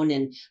alone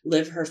and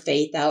live her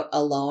faith out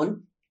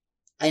alone,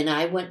 and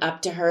I went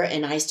up to her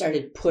and I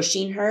started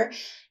pushing her,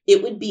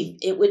 it would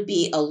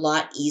be a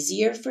lot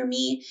easier for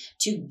me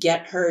to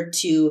get her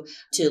to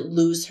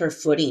lose her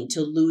footing, to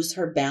lose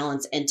her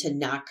balance, and to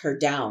knock her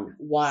down.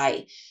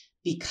 Why?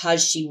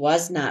 Because she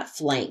was not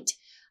flanked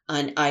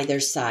on either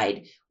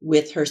side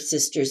with her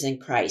sisters in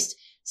Christ.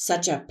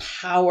 Such a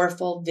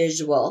powerful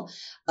visual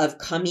of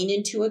coming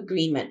into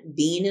agreement,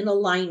 being in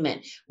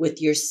alignment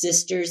with your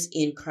sisters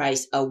in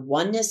Christ, a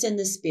oneness in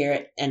the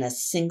spirit and a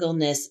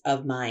singleness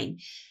of mind.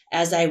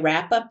 As I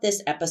wrap up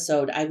this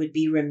episode, I would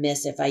be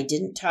remiss if I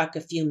didn't talk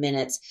a few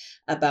minutes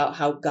about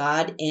how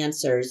God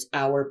answers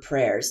our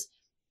prayers.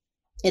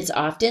 It's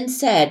often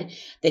said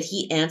that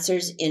He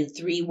answers in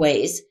 3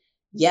 ways: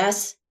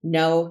 yes,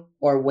 no,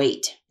 or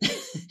wait.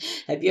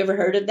 Have you ever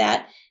heard of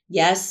that?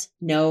 Yes,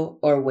 no,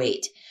 or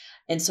wait.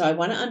 And so I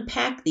want to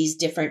unpack these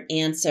different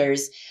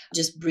answers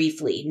just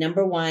briefly.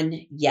 Number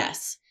 1,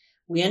 yes.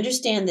 We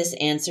understand this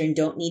answer and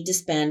don't need to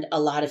spend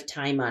a lot of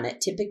time on it.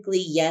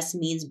 Typically, yes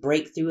means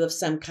breakthrough of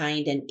some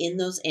kind. And in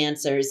those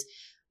answers,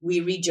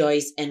 we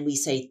rejoice and we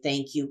say,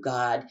 thank you,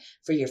 God,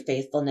 for your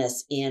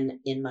faithfulness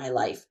in my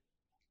life.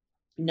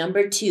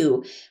 Number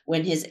 2,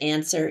 when His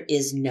answer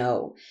is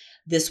no.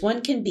 This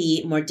one can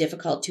be more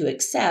difficult to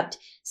accept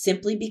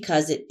simply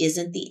because it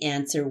isn't the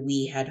answer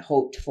we had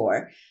hoped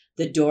for.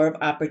 The door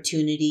of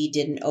opportunity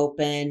didn't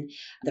open.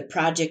 The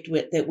project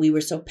that we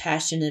were so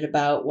passionate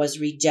about was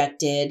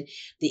rejected.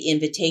 The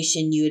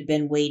invitation you had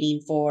been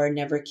waiting for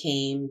never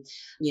came.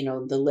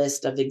 The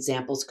list of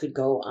examples could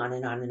go on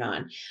and on and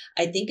on.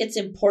 I think it's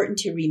important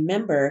to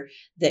remember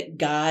that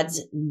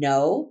God's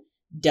no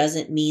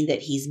doesn't mean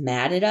that He's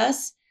mad at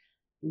us,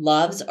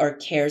 loves or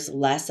cares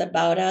less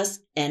about us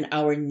and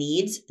our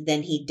needs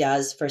than He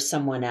does for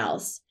someone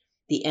else.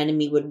 The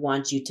enemy would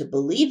want you to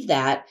believe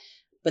that,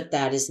 but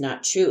that is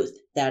not truth.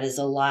 That is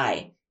a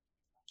lie.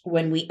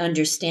 When we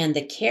understand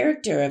the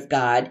character of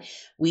God,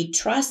 we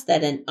trust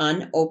that an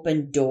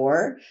unopened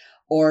door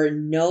or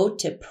no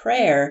to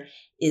prayer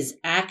is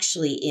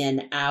actually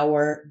in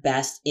our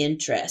best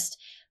interest,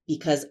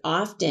 because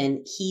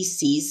often He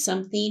sees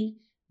something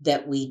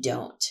that we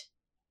don't.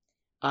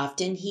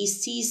 Often He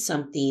sees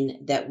something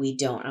that we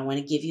don't. I want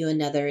to give you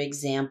another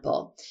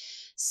example.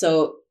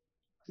 So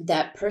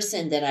that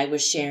person that I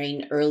was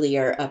sharing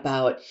earlier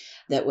about,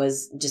 that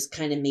was just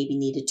kind of maybe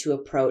needed to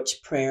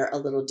approach prayer a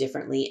little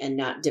differently and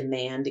not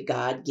demand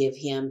God give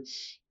him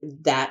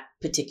that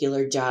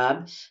particular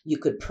job. You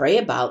could pray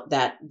about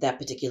that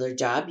particular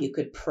job. You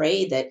could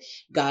pray that,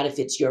 God, if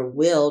it's your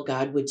will,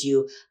 God, would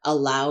you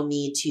allow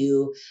me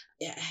to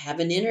have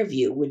an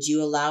interview? Would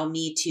you allow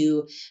me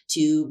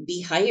to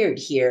be hired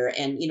here?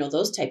 And,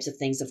 those types of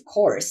things, of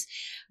course.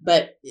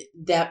 But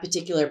that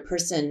particular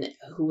person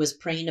who was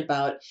praying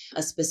about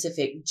a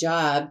specific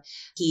job,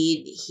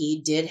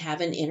 he did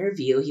have an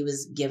interview. He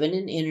was given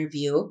an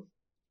interview.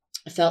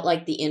 Felt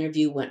like the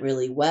interview went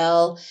really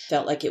well,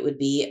 felt like it would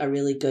be a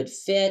really good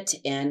fit,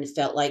 and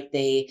felt like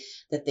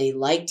that they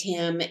liked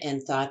him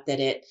and thought that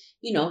it,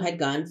 had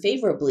gone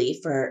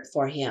favorably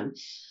for him.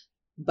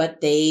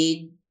 But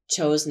they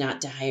chose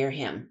not to hire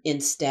him.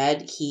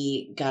 Instead,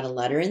 he got a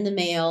letter in the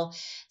mail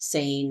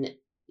saying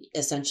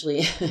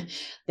essentially,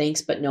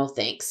 thanks, but no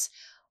thanks.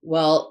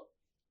 Well,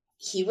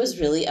 he was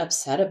really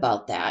upset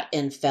about that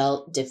and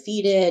felt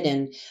defeated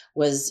and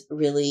was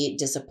really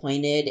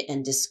disappointed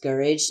and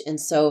discouraged. And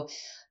so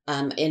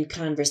in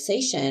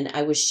conversation,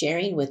 I was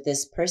sharing with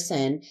this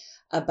person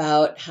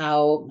about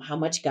how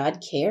much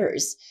God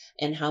cares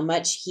and how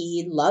much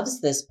He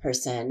loves this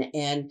person.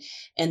 And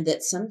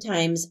that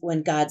sometimes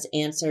when God's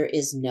answer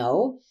is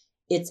no,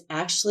 it's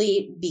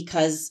actually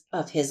because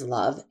of His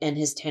love and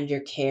His tender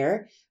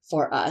care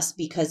for us,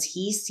 because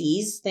He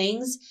sees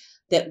things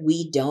that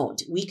we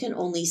don't. We can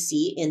only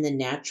see in the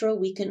natural.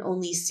 We can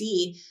only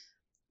see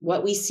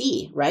what we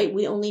see, right?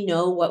 We only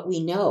know what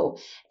we know.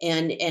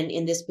 And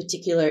in this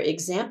particular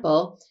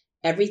example,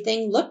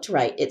 everything looked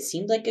right. It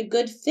seemed like a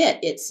good fit.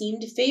 It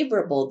seemed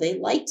favorable. They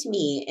liked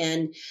me,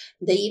 and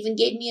they even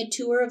gave me a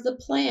tour of the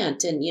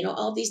plant and,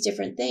 all these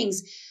different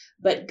things.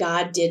 But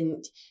God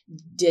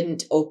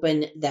didn't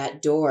open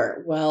that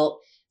door.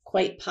 Well,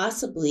 quite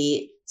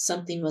possibly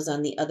something was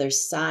on the other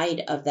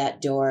side of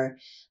that door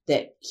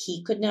that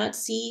he could not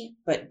see,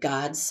 but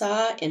God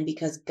saw. And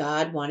because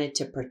God wanted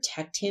to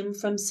protect him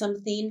from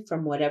something,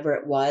 from whatever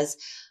it was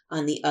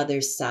on the other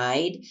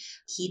side,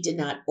 he did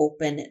not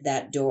open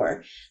that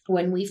door.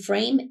 When we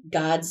frame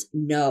God's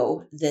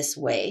no this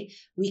way,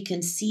 we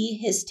can see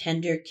his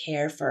tender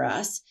care for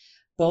us.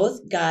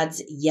 Both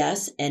God's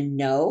yes and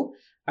no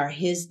are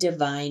his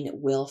divine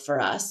will for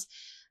us.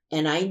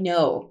 And I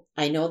know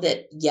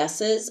that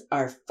yeses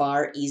are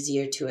far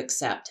easier to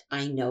accept.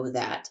 I know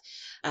that.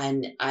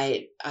 And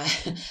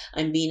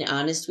I'm being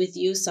honest with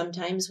you.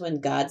 Sometimes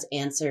when God's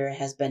answer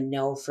has been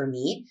no for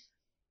me,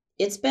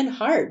 it's been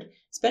hard.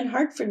 It's been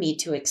hard for me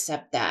to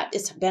accept that.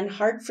 It's been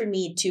hard for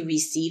me to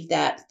receive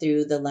that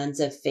through the lens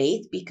of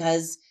faith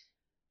because,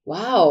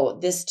 wow,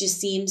 this just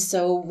seems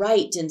so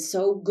right and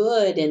so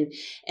good. And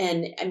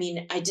I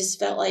mean, I just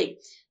felt like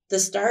the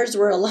stars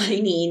were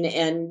aligning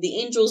and the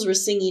angels were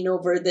singing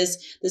over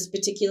this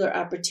particular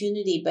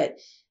opportunity, but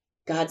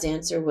God's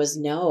answer was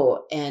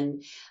no.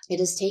 And it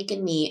has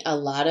taken me a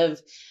lot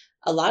of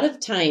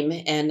time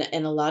and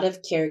a lot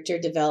of character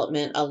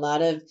development, a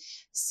lot of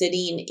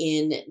sitting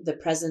in the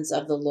presence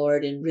of the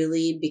Lord and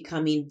really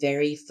becoming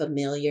very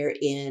familiar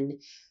in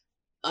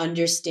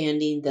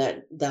understanding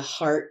the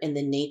heart and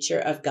the nature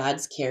of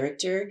God's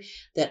character,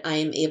 that I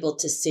am able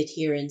to sit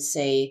here and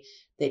say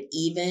that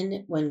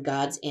even when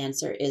God's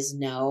answer is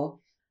no,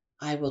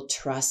 I will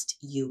trust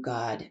you,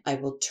 God. I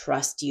will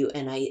trust you.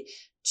 And I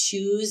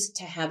choose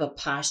to have a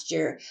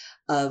posture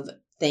of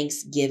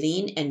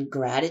thanksgiving and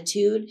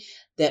gratitude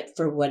that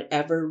for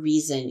whatever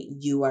reason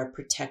you are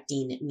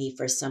protecting me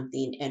for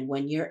something. And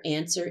when your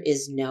answer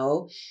is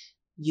no,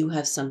 you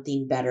have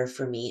something better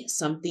for me,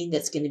 something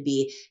that's going to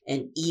be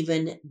an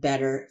even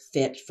better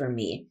fit for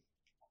me.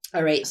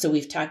 All right, so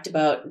we've talked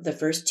about the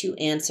first two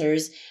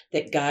answers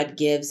that God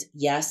gives,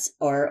 yes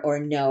or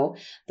no.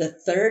 The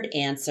third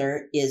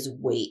answer is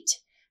wait.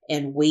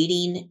 And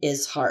waiting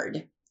is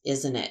hard,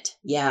 isn't it?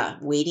 Yeah,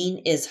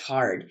 waiting is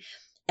hard.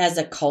 As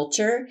a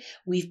culture,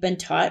 we've been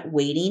taught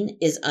waiting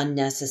is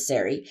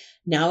unnecessary.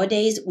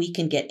 Nowadays, we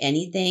can get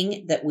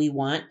anything that we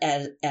want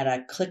at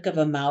a click of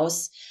a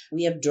mouse.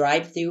 We have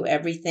drive-through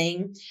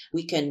everything.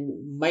 We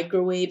can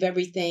microwave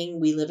everything.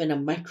 We live in a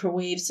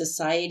microwave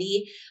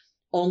society.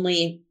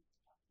 Only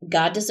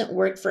God doesn't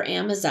work for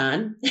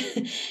Amazon,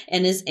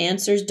 and his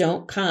answers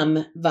don't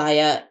come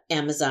via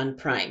Amazon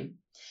Prime.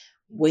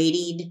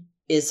 Waiting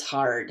is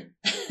hard.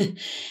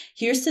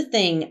 Here's the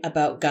thing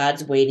about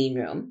God's waiting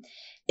room.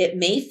 It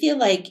may feel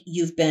like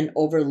you've been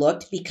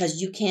overlooked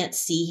because you can't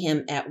see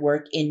him at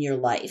work in your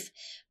life,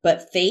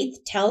 but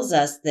faith tells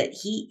us that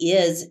he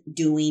is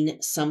doing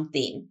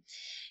something.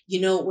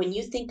 When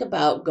you think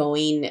about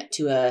going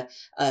to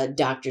a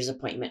doctor's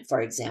appointment,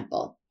 for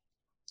example,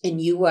 and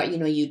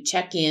you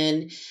check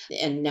in,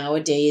 and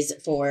nowadays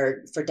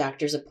for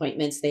doctor's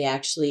appointments, they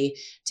actually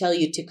tell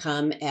you to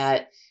come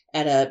at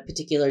a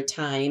particular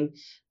time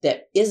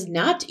that is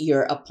not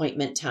your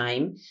appointment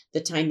time.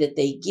 The time that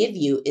they give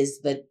you is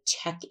the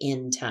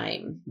check-in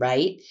time,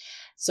 right?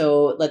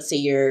 So let's say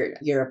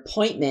your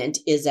appointment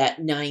is at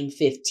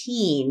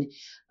 9:15,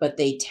 but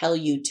they tell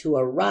you to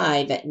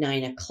arrive at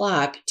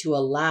 9:00 to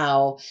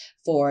allow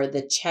for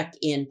the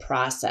check-in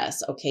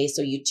process. Okay,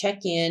 so you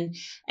check in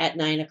at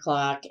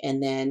 9:00,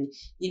 and then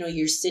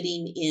you're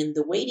sitting in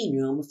the waiting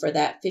room for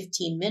that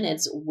 15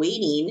 minutes,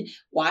 waiting,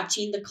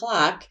 watching the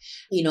clock,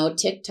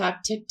 tick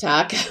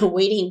tock,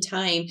 waiting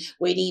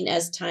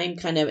as time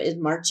kind of is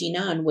marching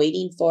on,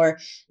 waiting for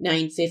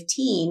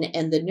 9:15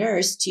 and the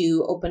nurse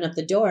to open up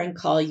the door and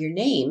call your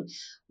name.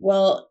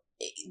 Well,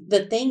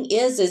 the thing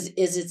is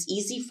it's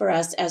easy for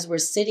us as we're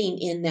sitting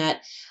in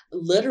that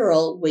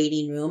literal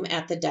waiting room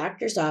at the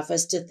doctor's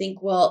office to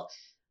think, well,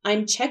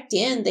 I'm checked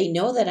in. They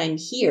know that I'm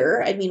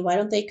here. I mean, why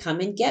don't they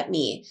come and get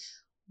me?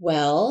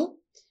 Well,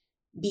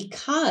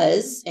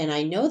 because, and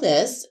I know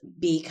this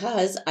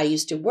because I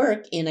used to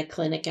work in a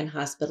clinic and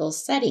hospital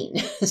setting.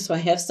 So I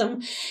have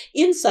some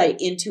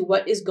insight into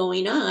what is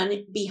going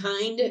on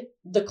behind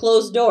the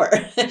closed door.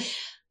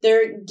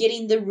 They're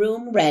getting the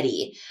room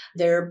ready.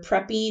 They're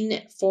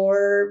prepping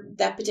for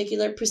that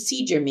particular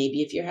procedure.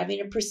 Maybe if you're having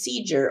a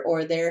procedure,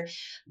 or they're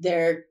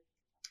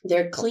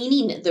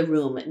cleaning the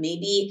room.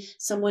 Maybe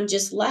someone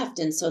just left,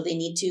 and so they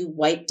need to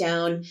wipe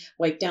down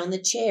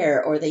the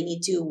chair, or they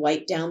need to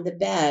wipe down the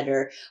bed,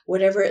 or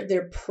whatever.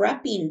 They're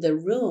prepping the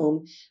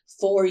room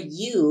for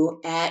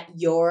you at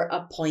your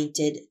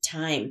appointed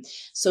time.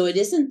 So it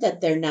isn't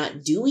that they're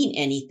not doing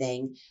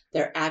anything.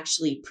 They're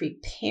actually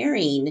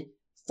preparing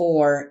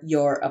for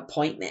your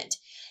appointment.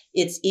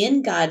 It's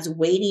in God's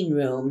waiting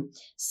room,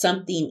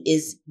 something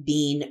is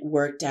being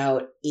worked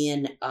out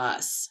in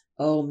us.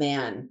 Oh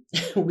man,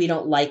 we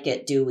don't like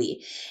it, do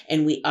we?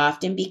 And we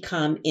often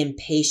become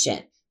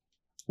impatient.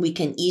 We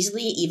can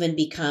easily even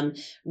become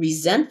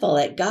resentful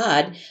at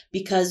God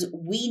because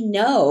we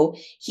know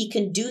He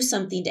can do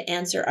something to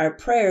answer our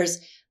prayers,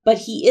 but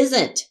He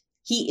isn't.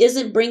 He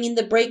isn't bringing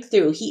the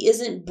breakthrough. He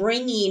isn't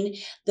bringing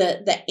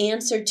the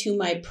answer to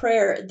my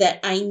prayer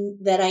that I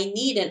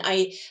need. And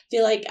I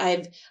feel like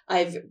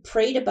I've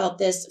prayed about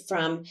this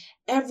from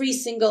every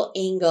single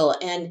angle,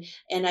 and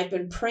I've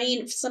been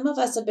praying. Some of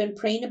us have been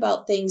praying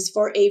about things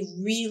for a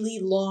really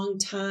long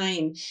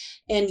time,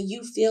 and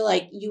you feel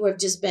like you have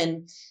just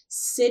been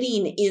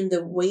sitting in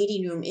the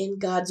waiting room, in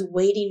God's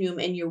waiting room,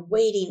 and you're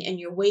waiting and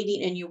you're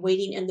waiting and you're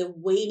waiting, and the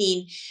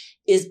waiting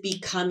is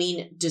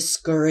becoming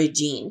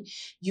discouraging.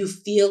 You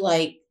feel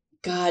like,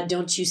 God,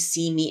 don't you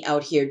see me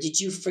out here? Did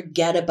you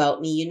forget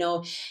about me? You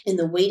know, in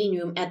the waiting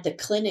room at the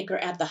clinic or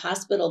at the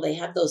hospital, they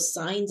have those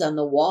signs on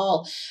the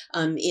wall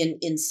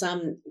in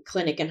some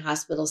clinic and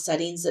hospital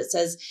settings that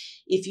says,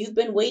 if you've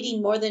been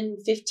waiting more than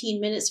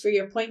 15 minutes for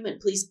your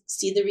appointment, please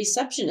see the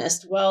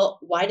receptionist. Well,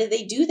 why do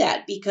they do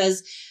that?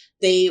 Because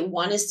they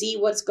want to see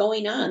what's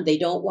going on. They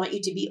don't want you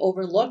to be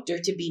overlooked or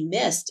to be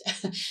missed.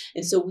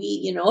 And so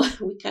we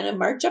kind of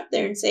march up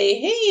there and say,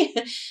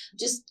 hey,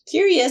 just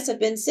curious. I've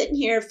been sitting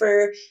here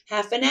for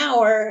half an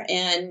hour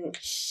and,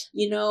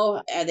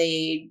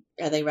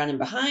 are they running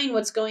behind?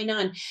 What's going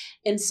on?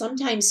 And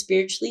sometimes,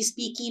 spiritually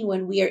speaking,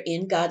 when we are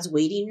in God's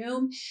waiting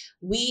room,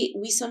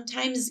 we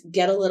sometimes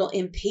get a little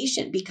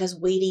impatient because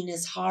waiting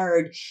is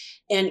hard.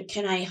 And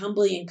can I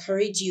humbly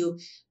encourage you,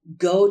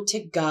 go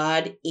to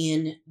God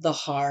in the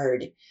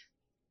hard.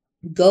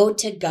 Go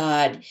to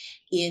God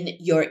in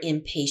your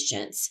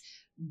impatience.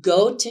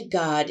 Go to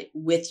God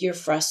with your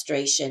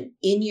frustration,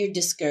 in your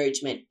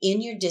discouragement,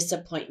 in your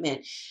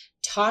disappointment.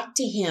 Talk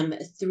to Him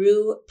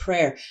through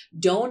prayer.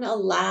 Don't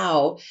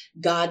allow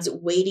God's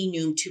waiting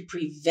room to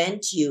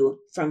prevent you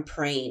from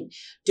praying.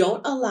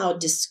 Don't allow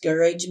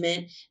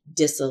discouragement,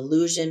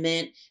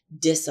 disillusionment,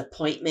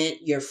 disappointment,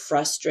 your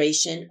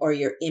frustration, or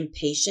your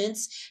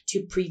impatience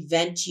to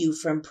prevent you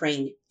from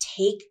praying.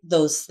 Take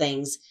those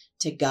things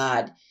to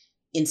God.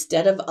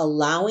 Instead of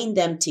allowing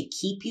them to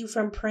keep you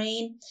from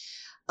praying,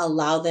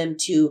 allow them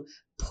to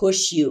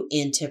push you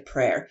into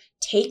prayer.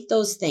 Take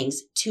those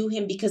things to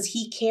Him because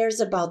He cares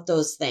about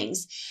those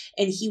things,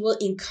 and He will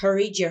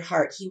encourage your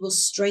heart. He will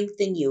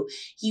strengthen you.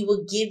 He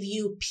will give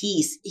you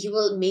peace. He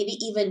will maybe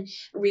even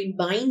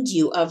remind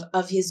you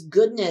of His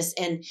goodness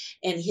and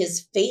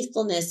His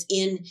faithfulness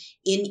in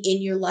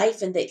your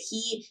life, and that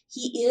He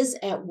is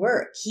at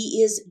work.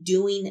 He is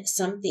doing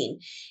something.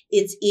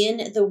 It's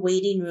in the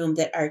waiting room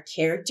that our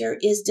character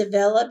is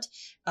developed.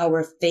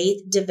 Our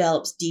faith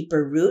develops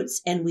deeper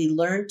roots, and we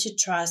learn to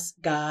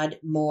trust God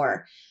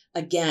more.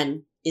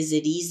 Again, is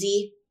it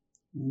easy?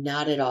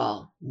 Not at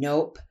all.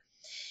 Nope.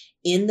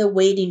 In the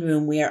waiting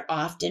room, we are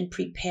often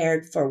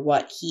prepared for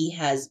what He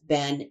has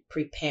been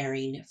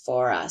preparing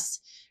for us.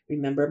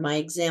 Remember my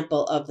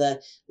example of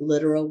the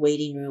literal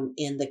waiting room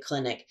in the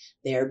clinic.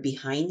 They're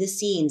behind the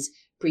scenes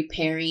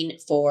preparing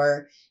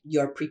for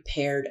your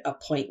prepared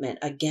appointment.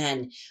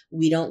 Again,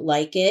 we don't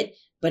like it,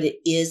 but it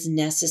is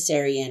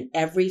necessary, and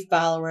every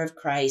follower of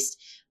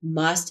Christ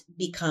must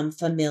become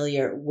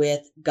familiar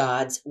with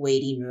God's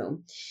waiting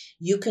room.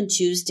 You can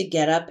choose to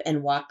get up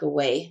and walk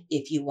away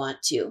if you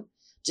want to.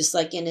 Just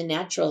like in a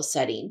natural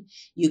setting,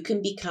 you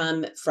can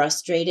become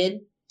frustrated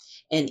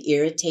and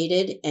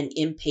irritated and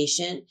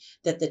impatient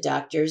that the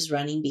doctor's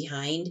running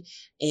behind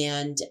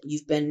and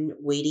you've been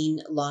waiting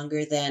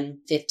longer than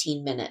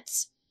 15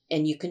 minutes.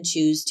 And you can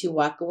choose to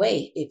walk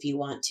away if you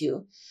want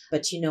to.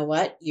 But you know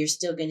what? You're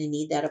still going to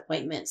need that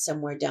appointment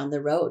somewhere down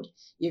the road.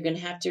 You're going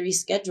to have to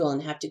reschedule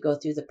and have to go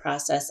through the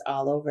process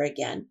all over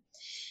again.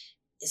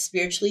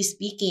 Spiritually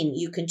speaking,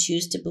 you can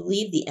choose to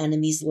believe the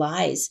enemy's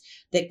lies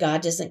that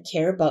God doesn't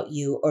care about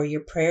you or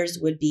your prayers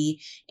would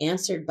be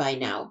answered by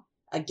now.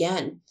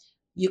 Again,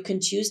 you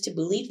can choose to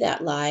believe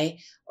that lie,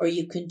 or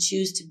you can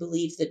choose to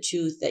believe the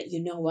truth that,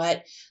 you know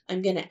what,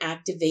 I'm going to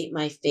activate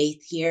my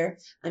faith here.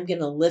 I'm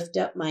going to lift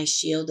up my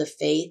shield of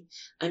faith.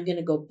 I'm going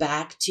to go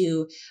back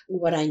to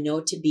what I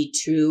know to be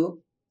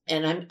true.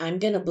 And I'm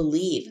going to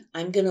believe.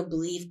 I'm going to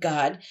believe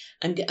God.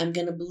 I'm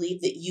going to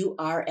believe that you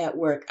are at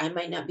work. I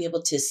might not be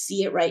able to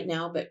see it right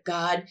now, but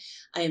God,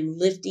 I am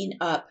lifting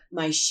up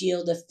my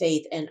shield of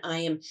faith, and I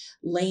am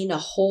laying a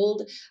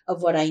hold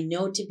of what I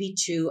know to be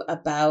true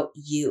about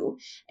you.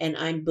 And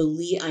I'm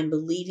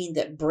believing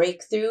that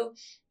breakthrough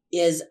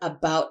is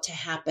about to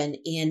happen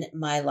in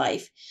my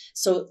life.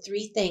 So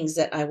 3 things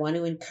that I want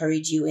to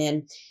encourage you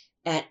in.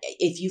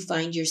 If you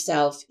find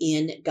yourself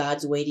in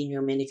God's waiting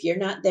room, and if you're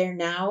not there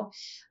now,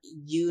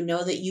 you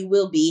know that you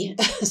will be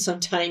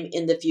sometime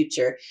in the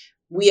future.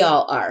 We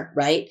all are,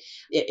 right?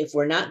 If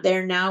we're not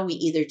there now, we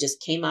either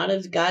just came out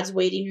of God's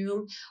waiting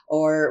room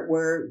or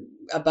we're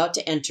about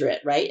to enter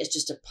it, right? It's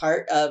just a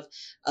part of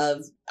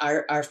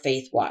our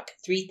faith walk.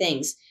 3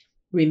 things.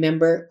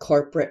 Remember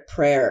corporate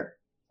prayer.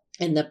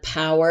 and the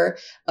power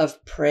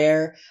of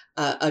prayer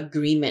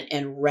agreement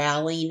and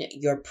rallying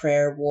your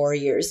prayer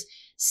warriors.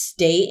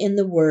 Stay in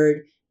the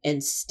word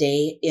and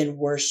stay in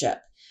worship.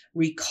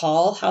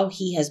 Recall how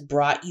he has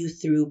brought you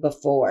through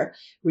before.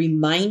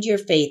 Remind your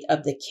faith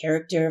of the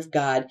character of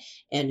God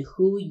and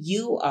who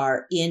you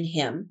are in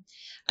him.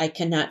 I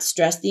cannot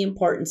stress the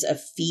importance of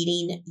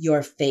feeding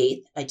your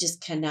faith. I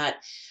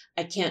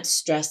can't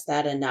stress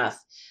that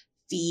enough.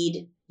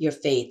 Feed your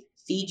faith.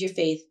 Feed your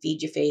faith,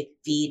 feed your faith,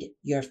 feed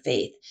your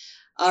faith.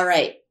 All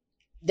right.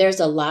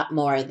 There's a lot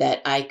more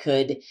that I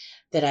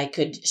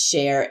could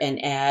share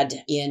and add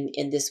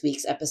in this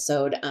week's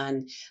episode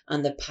on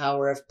the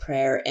power of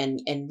prayer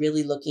and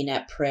really looking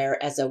at prayer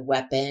as a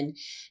weapon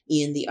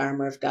in the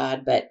armor of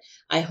God. But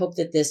I hope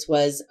that this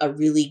was a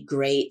really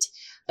great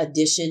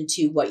addition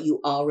to what you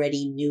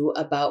already knew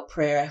about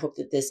prayer. I hope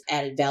that this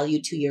added value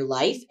to your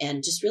life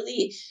and just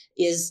really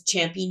is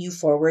championing you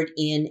forward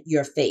in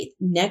your faith.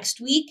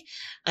 Next week,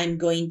 I'm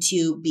going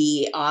to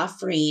be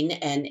offering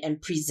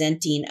and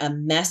presenting a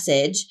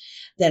message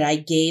that I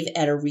gave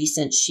at a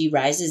recent She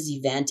Rises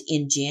event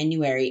in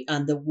January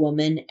on the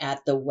woman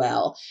at the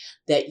well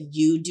that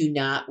you do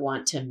not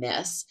want to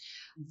miss.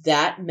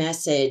 That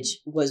message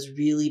was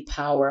really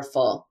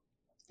powerful.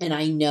 And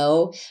I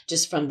know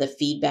just from the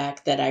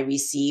feedback that I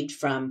received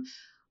from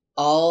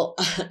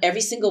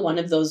every single one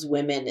of those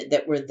women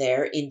that were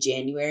there in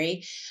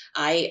January,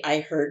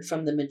 I heard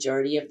from the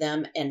majority of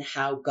them and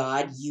how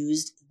God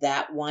used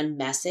that one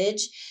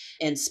message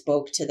and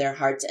spoke to their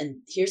hearts. And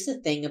here's the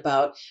thing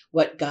about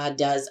what God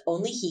does.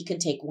 Only he can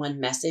take one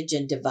message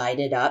and divide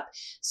it up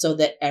so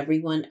that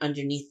everyone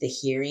underneath the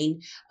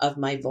hearing of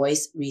my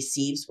voice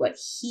receives what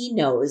he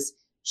knows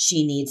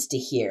she needs to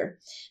hear.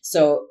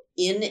 So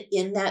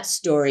in that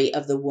story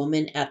of the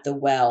woman at the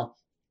well,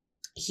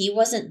 he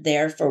wasn't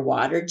there for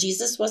water.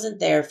 Jesus wasn't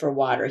there for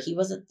water. He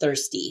wasn't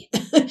thirsty.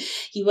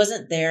 He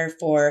wasn't there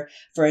for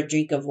a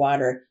drink of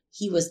water.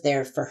 He was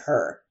there for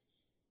her.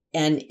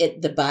 And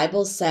the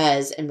Bible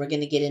says, and we're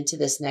going to get into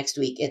this next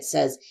week, it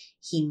says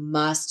he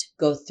must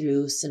go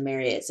through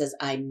Samaria. It says,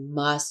 I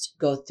must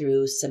go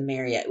through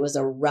Samaria. It was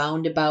a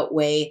roundabout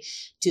way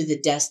to the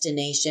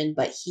destination,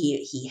 but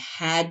he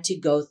had to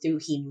go through,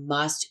 he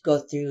must go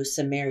through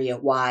Samaria.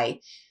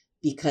 Why?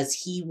 Because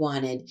he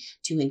wanted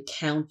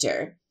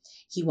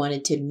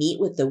to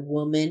meet with the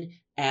woman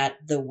at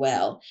the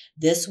well.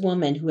 This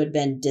woman who had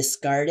been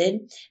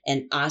discarded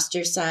and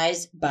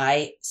ostracized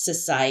by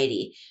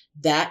society.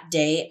 That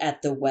day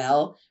at the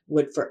well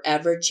would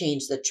forever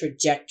change the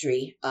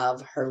trajectory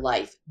of her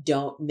life.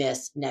 Don't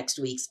miss next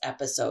week's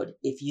episode.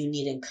 If you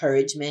need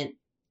encouragement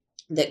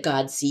that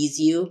God sees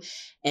you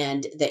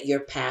and that your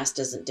past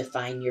doesn't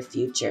define your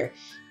future,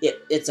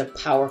 it's a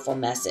powerful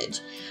message.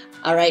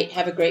 All right,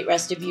 have a great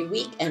rest of your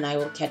week, and I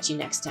will catch you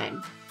next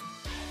time.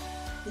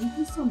 Thank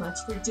you so much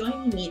for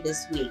joining me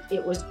this week.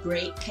 It was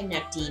great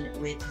connecting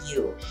with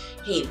you.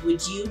 Hey,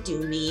 would you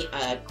do me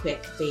a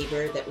quick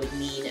favor that would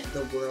mean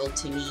the world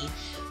to me?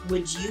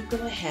 Would you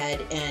go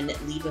ahead and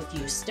leave a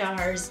few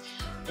stars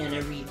and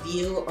a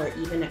review or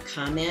even a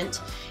comment?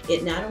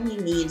 It not only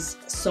means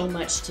so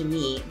much to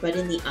me, but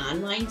in the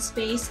online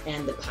space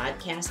and the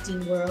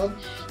podcasting world,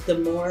 the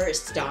more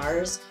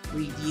stars,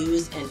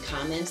 reviews, and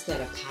comments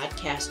that a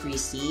podcast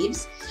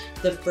receives,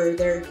 the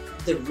further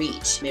the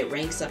reach. It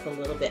ranks up a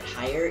little bit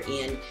higher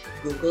in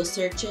Google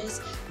searches,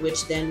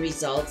 which then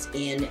results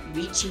in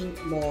reaching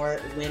more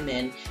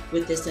women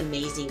with this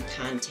amazing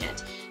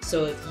content.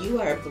 So if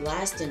you are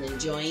blessed and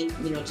enjoying,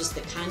 just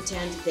the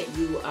content that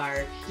you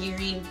are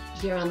hearing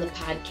here on the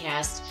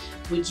podcast,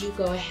 would you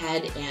go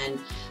ahead and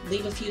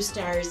leave a few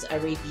stars, a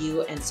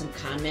review, and some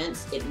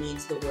comments? It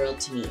means the world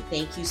to me.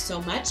 Thank you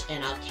so much,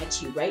 and I'll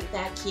catch you right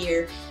back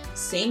here,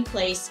 same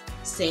place,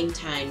 same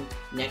time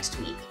next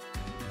week.